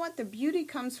like, you know what? The beauty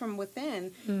comes from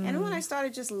within. And then when I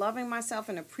started just loving myself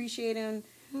and appreciating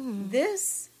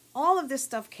this, all of this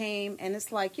stuff came. And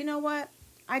it's like, you know what?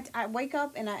 I wake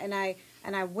up and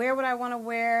I wear what I want to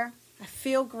wear. I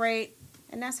feel great.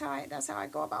 And that's how I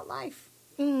go about life.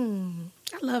 I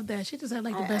love that. She just had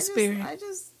like the best spirit.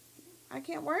 I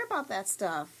can't worry about that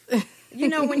stuff. You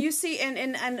know, when you see,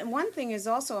 and one thing is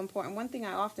also important. One thing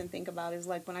I often think about is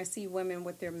like when I see women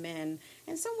with their men,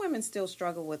 and some women still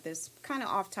struggle with this, kind of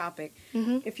off topic.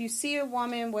 If you see a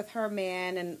woman with her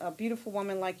man, and a beautiful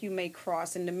woman like you may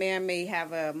cross, and the man may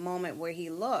have a moment where he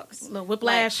looks. A little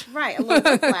whiplash. Like, a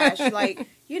little whiplash. Like,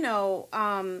 you know,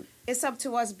 it's up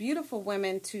to us beautiful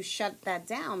women to shut that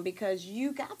down, because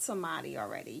you got somebody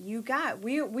already.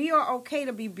 We are okay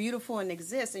to be beautiful and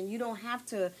exist, and you don't have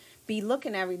to be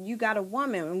looking at it. You got a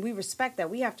woman, and we respect that.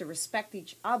 We have to respect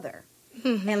each other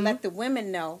and let the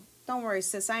women know, don't worry,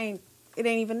 sis, it ain't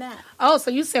even that. Oh,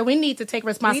 so you said we need to take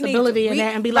responsibility in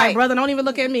that and be like, brother, don't even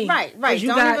look at me. Right. You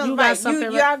got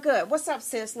something. Y'all good. What's up,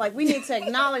 sis? Like, we need to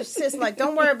acknowledge, sis, like,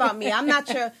 don't worry about me. I'm not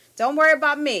your, don't worry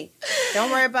about me.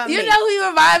 Don't worry about me. You know who you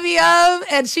remind me of?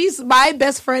 And she's my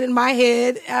best friend in my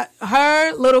head.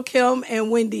 Her, Little Kim,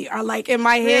 and Wendy are like in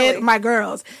my head, my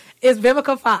girls. It's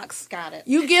Vivica Fox. Got it.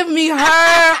 You give me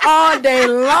her all day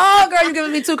long, girl. You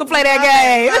giving me two can play that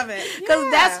game. Love it.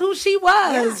 Because that's who she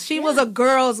was. She was a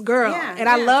girl's girl. And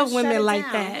I love women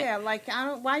like that. Yeah, like,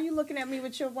 why are you looking at me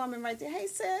with your woman right there? Hey,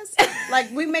 sis. Like,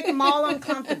 we make them all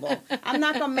uncomfortable. I'm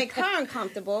not going to make her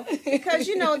uncomfortable, because,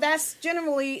 you know, that's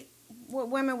generally what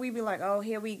women, we be like, oh,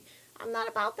 I'm not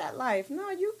about that life.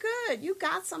 No, you good. You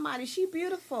got somebody. She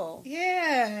beautiful.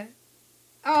 Yeah.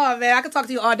 Oh, man, I could talk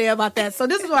to you all day about that. So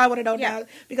this is what I want to know now,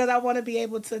 because I want to be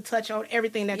able to touch on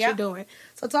everything that you're doing.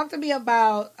 So talk to me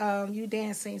about you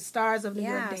dancing, Stars of New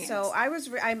York Dance. So I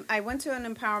went to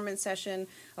an empowerment session,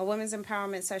 a women's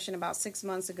empowerment session about 6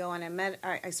 months ago, and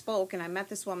I spoke, and I met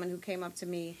this woman who came up to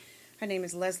me. Her name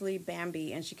is Leslie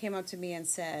Bambi, and she came up to me and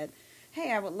said,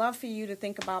 hey, I would love for you to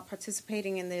think about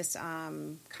participating in this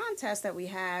contest that we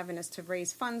have, and it's to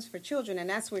raise funds for children. And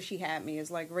that's where she had me,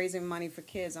 is like raising money for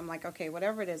kids. I'm like, okay,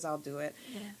 whatever it is, I'll do it.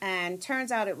 Yeah. And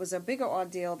turns out it was a bigger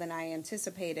ordeal than I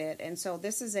anticipated. And so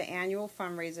this is an annual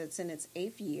fundraiser. It's in its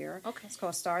 8th year. Okay. It's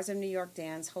called Stars of New York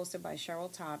Dance, hosted by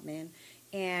Cheryl Todman.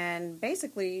 And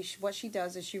basically what she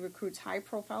does is she recruits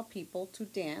high-profile people to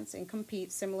dance and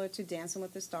compete, similar to Dancing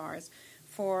with the Stars,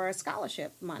 for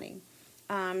scholarship money.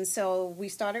 So we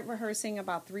started rehearsing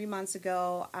about 3 months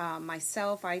ago.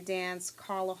 Myself, I danced.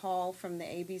 Carla Hall from the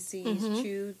ABCs,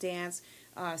 Chew danced.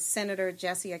 Senator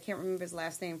Jesse, I can't remember his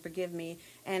last name, forgive me,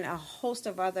 and a host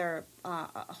of other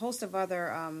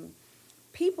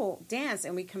people danced,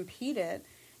 and we competed.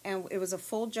 And it was a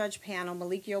full judge panel.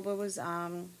 Malik Yoba was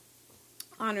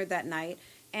honored that night.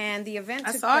 And the event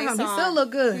took saw place him. He still look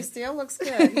good. He still looks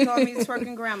good. He called me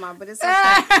twerking grandma, but it's okay.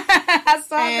 I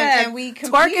saw that. And we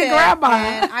competed. Twerking grandma.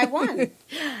 And I won.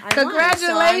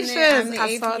 Congratulations. So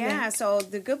I saw that. Yeah, so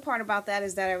the good part about that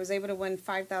is that I was able to win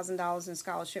 $5,000 in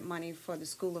scholarship money for the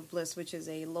School of Bliss, which is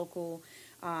a local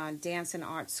dance and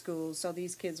art school. So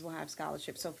these kids will have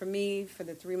scholarships. So for me, for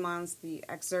the 3 months, the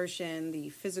exertion, the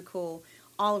physical,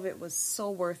 all of it was so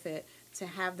worth it to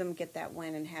have them get that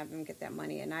win and have them get that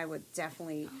money. And I would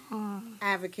definitely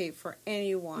advocate for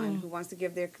anyone who wants to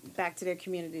give back to their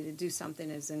community to do something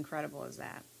as incredible as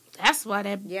that. That's why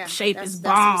that shape is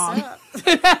bomb.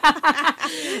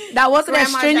 Now, wasn't that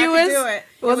strenuous?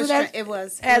 It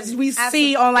was. As we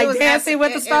see on like Dancing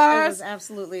with the Stars? It was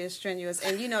absolutely as strenuous.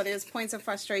 And, there's points of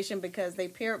frustration because they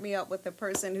paired me up with a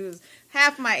person who's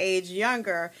half my age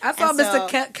younger. I saw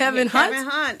Mr. Kevin Hunt. Kevin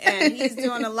Hunt, and he's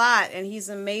doing a lot, and he's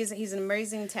amazing. He's an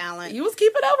amazing talent. You was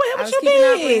keeping up with him? What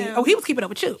you mean? Oh, he was keeping up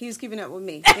with you. He was keeping up with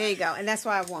me. There you go. And that's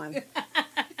why I won.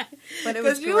 But it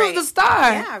was great. You was the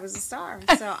star. Yeah, I was the star.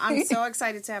 So I'm so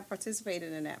excited to have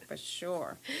participated in that for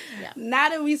sure. Yeah. Now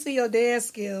that we see your dance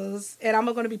skills, and I'm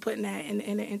going to be putting that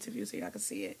in the interview so y'all can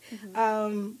see it.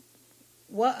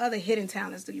 What other hidden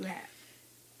talents do you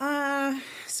have?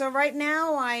 So right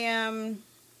now I am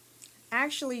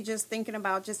actually just thinking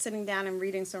about just sitting down and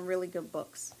reading some really good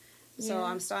books. So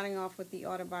I'm starting off with the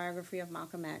autobiography of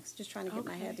Malcolm X, just trying to get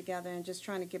my head together and just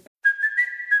trying to get back.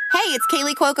 Hey, it's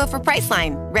Kaylee Cuoco for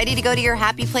Priceline. Ready to go to your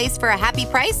happy place for a happy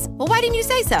price? Well, why didn't you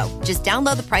say so? Just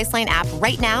download the Priceline app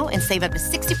right now and save up to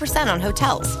 60% on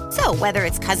hotels. So whether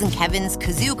it's Cousin Kevin's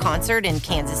Kazoo Concert in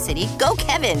Kansas City, go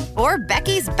Kevin, or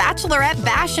Becky's Bachelorette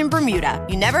Bash in Bermuda,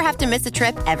 you never have to miss a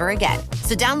trip ever again.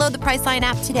 So download the Priceline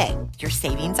app today. Your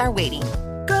savings are waiting.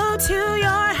 Go to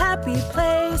your happy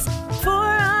place for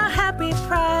a happy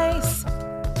price.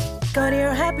 Go to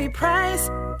your happy price,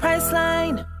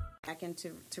 Priceline. Back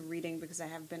into reading because I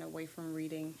have been away from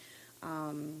reading. So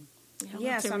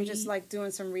I'm just like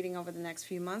doing some reading over the next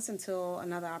few months until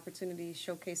another opportunity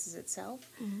showcases itself,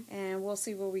 and we'll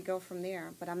see where we go from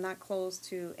there. But I'm not closed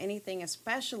to anything,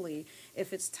 especially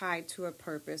if it's tied to a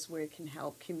purpose where it can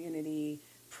help community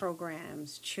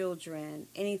programs, children,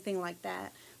 anything like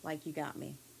that. Like, you got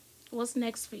me. What's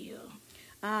next for you?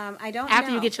 I don't know. After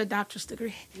you get your doctor's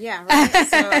degree. Yeah, right.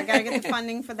 So I got to get the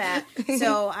funding for that.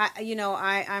 So,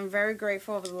 I'm very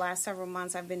grateful over the last several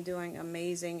months. I've been doing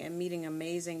amazing and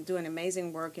doing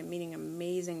amazing work and meeting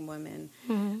amazing women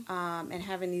and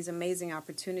having these amazing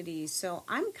opportunities. So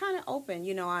I'm kind of open.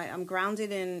 I'm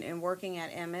grounded in working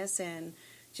at MS and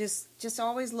just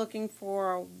always looking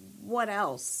for what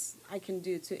else I can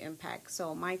do to impact.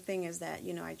 So my thing is that,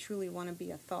 I truly want to be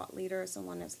a thought leader,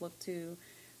 someone that's looked to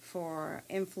for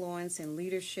influence and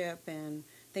leadership and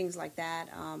things like that.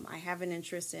 I have an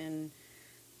interest in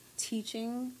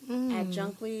teaching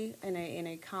adjunctly in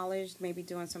a college, maybe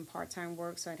doing some part-time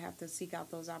work, so I'd have to seek out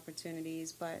those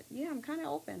opportunities. But, yeah, I'm kind of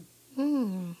open.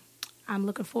 I'm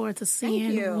looking forward to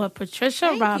seeing what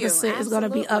Patricia Robinson is going to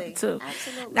be up to.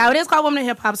 Absolutely. Now, it is called Women in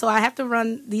Hip Hop, so I have to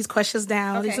run these questions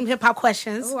down. Okay. These some hip hop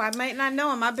questions. Oh, I might not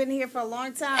know them. I've been here for a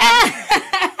long time.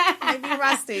 Maybe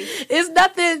rusty. It's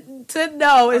nothing to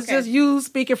know. It's just you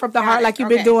speaking from the heart like you've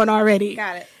been doing already.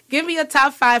 Got it. Give me your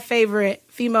top 5 favorite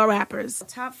female rappers.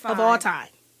 Top 5 of all time.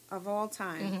 Of all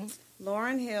time.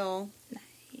 Lauryn Hill. Nice.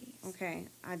 Okay.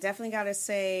 I definitely got to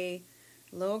say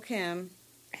Lil' Kim.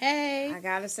 Hey. I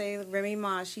got to say Remy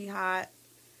Ma. She hot.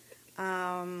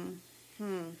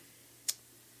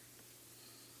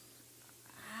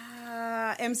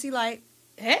 MC Light.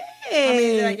 Hey. How many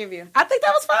did I give you? I think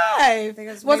that was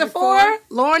 5. Was it 4?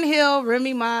 Lauryn Hill,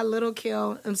 Remy Ma, Little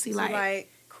Kill, MC Light.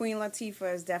 Queen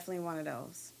Latifah is definitely one of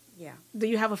those. Yeah. Do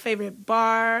you have a favorite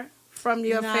bar from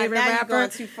your favorite rapper? You're going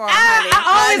too far, honey.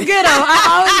 I always get them.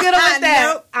 with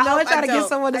that. Nope, I always try to get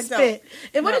someone to spit.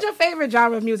 And what is your favorite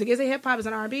genre of music? Is it hip hop? Is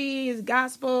it R&B? Is it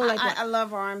gospel? I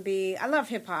love R&B. I love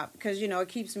hip hop because it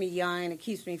keeps me young. It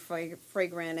keeps me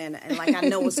fragrant and like I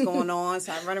know what's going on.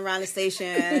 So I run around the station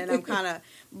and I'm kind of.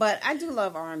 But I do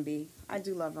love R&B. I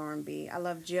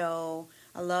love Joe.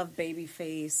 I love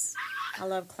Babyface. I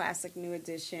love classic New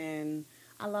Edition.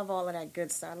 I love all of that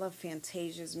good stuff. I love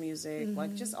Fantasia's music,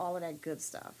 like just all of that good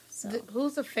stuff. So,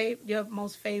 who's your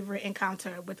most favorite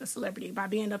encounter with a celebrity by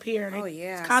being up here? Oh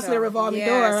yeah, it's constantly a revolving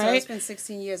door, right? So it's been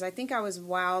 16 years. I think I was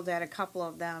wowed at a couple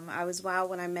of them. I was wowed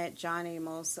when I met John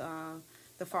Amos,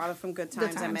 the father from Good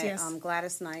Times. I met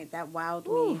Gladys Knight. That wowed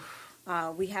me.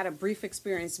 We had a brief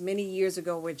experience many years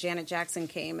ago where Janet Jackson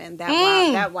came, and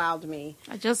that wowed me.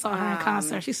 I just saw her in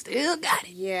concert. She still got it.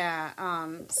 Yeah.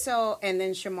 And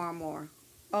then Shamar Moore.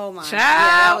 Oh my!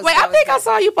 Child. Wait, I think I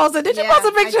saw you post it. Did you post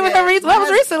a picture with her? That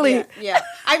was recently. Yeah,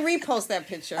 I repost that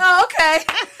picture. Oh, okay.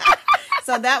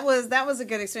 So that was a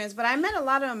good experience. But I met a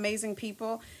lot of amazing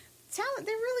people. They're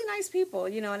really nice people,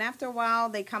 and after a while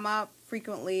they come up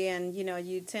frequently, and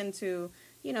you tend to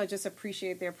just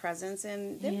appreciate their presence,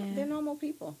 and they're normal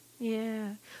people.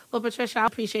 Yeah. Well, Patricia, I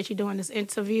appreciate you doing this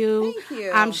interview. Thank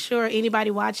you. I'm sure anybody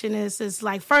watching this is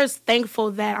first thankful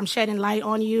that I'm shedding light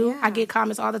on you. Yeah. I get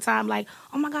comments all the time like,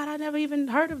 oh my God, I never even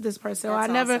heard of this person. That's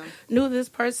or I never knew this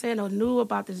person or knew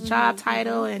about this job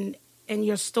title. And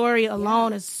your story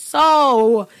alone is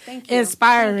so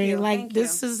inspiring.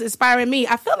 This is inspiring me.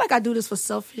 I feel like I do this for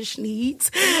selfish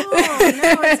needs. No,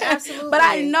 it's absolutely. But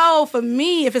I know for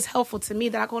me, if it's helpful to me,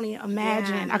 that I can only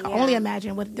imagine. I can only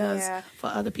imagine what it does for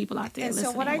other people out there. And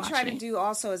listening so what I watching. try to do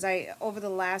also is over the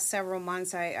last several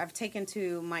months, I've taken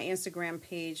to my Instagram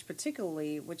page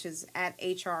particularly, which is at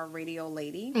HR Radio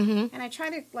Lady. Mm-hmm. And I try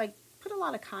to put a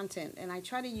lot of content, and I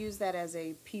try to use that as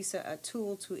a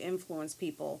tool to influence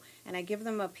people, and I give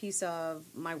them a piece of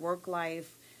my work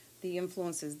life, the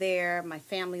influences there, my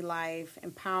family life,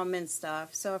 empowerment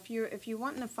stuff. So if you're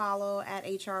wanting to follow at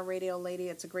HR Radio Lady,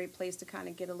 it's a great place to kind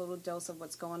of get a little dose of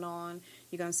what's going on.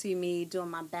 You're going to see me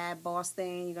doing my bad boss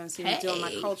thing. You're going to see me doing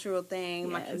my cultural thing,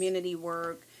 my community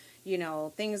work,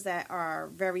 things that are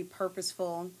very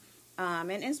purposeful.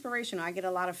 And inspirational. I get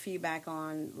a lot of feedback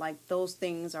on those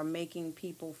things are making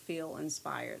people feel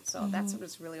inspired. So that's what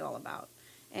it's really all about.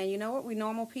 And you know what? We're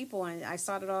normal people. And I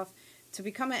started off, to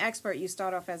become an expert, you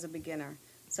start off as a beginner.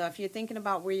 So if you're thinking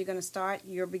about where you're going to start,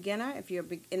 you're a beginner. If you're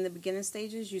in the beginning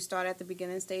stages, you start at the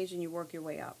beginning stage and you work your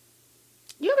way up.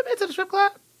 You ever been to the strip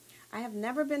club? I have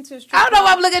never been to a strip club. I don't know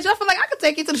why I'm looking at you. I feel like I could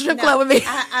take you to the strip club with me.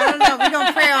 I don't know. We're going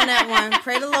to pray on that one.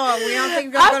 Pray the Lord. We don't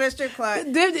think we're going to go to the strip club.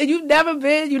 You've never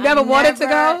been? You never wanted to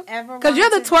go? Because you're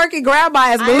the twerking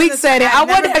grandma, as Malik said it. I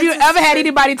wonder, have you ever had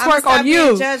anybody twerk on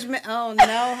you? Oh,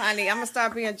 no, honey. I'm going to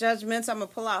start being judgmental. I'm going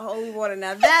to pull out holy water.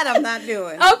 Now, that I'm not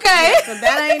doing. Okay. So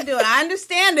that I ain't doing. I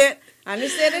understand it. I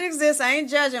understand it exists. I ain't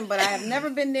judging, but I have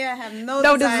never been there. I have no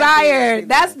desire.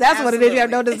 That's what it is. You have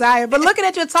no desire. But looking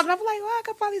at you and talking, I'm like, well, I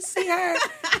could probably see her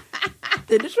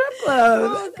in the strip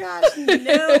club. Oh, gosh.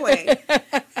 No way.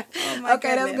 Oh, my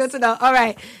okay, goodness. That's good to know. All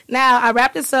right. Now, I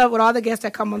wrap this up with all the guests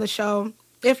that come on the show.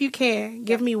 If you can,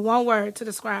 give me one word to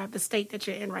describe the state that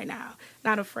you're in right now.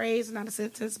 Not a phrase, not a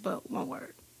sentence, but one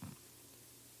word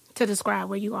to describe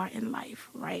where you are in life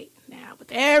right now with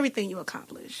everything you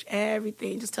accomplish,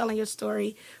 everything, just telling your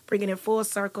story, bringing it full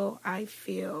circle. I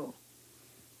feel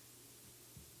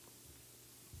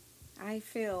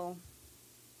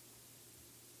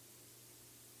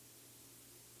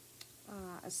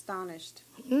astonished.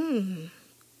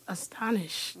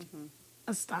 Astonished. Mm-hmm.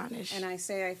 Astonished. And I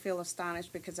say I feel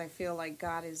astonished because I feel like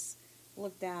God has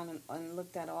looked down and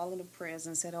looked at all of the prayers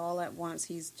and said all at once,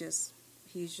 He's just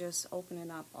opening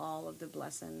up all of the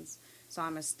blessings. So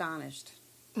I'm astonished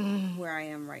where I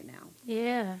am right now.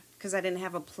 Yeah. Because I didn't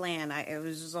have a plan. It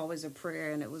was just always a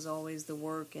prayer, and it was always the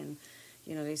work. And,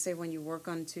 they say when you work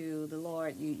unto the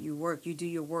Lord, you do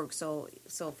your work. So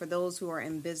for those who are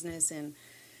in business and,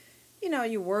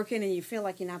 you're working and you feel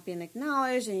like you're not being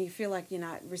acknowledged and you feel like you're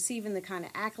not receiving the kind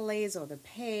of accolades or the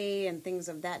pay and things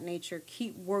of that nature,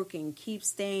 keep working, keep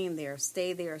staying there,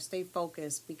 stay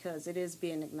focused, because it is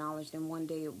being acknowledged, and one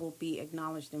day it will be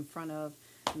acknowledged in front of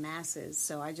masses.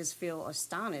 So I just feel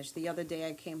astonished. The other day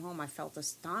I came home, I felt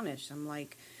astonished. I'm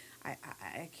like,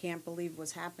 I can't believe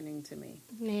what's happening to me.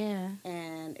 Yeah.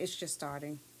 And it's just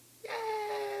starting. Yes.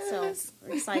 So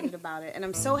we're excited about it. And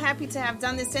I'm so happy to have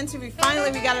done this interview.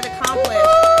 Finally, we got it accomplished.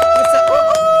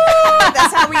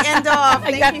 That's how we end off.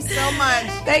 Thank you so much.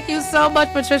 Thank you so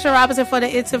much, Patricia Robinson, for the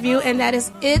interview. And that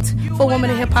is it for Women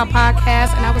in Hip Hop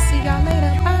Podcast. And I will see y'all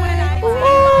later.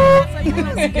 Bye.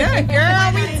 Good,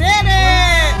 girl. We did it.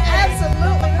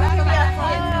 Absolutely.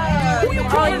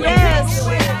 Oh, yes.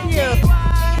 Thank you.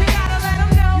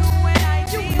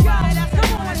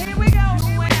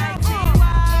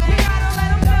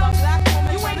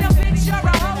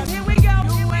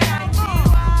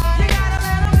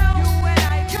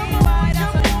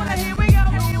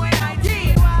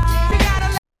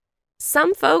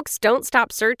 Some folks don't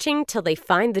stop searching till they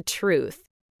find the truth.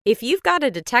 If you've got a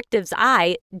detective's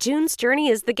eye, June's Journey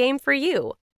is the game for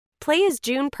you. Play as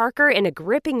June Parker in a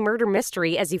gripping murder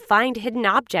mystery as you find hidden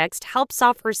objects to help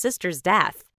solve her sister's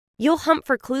death. You'll hunt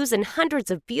for clues in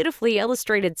hundreds of beautifully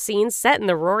illustrated scenes set in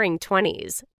the roaring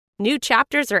 20s. New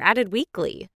chapters are added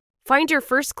weekly. Find your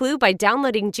first clue by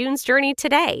downloading June's Journey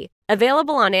today.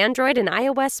 Available on Android and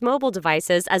iOS mobile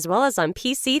devices as well as on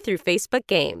PC through Facebook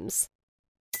Games.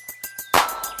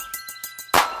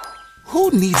 who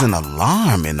needs an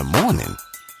alarm in the morning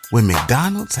when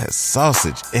McDonald's has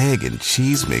sausage, egg, and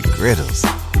cheese McGriddles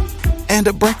and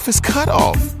a breakfast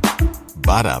cutoff?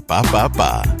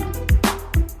 Ba-da-ba-ba-ba.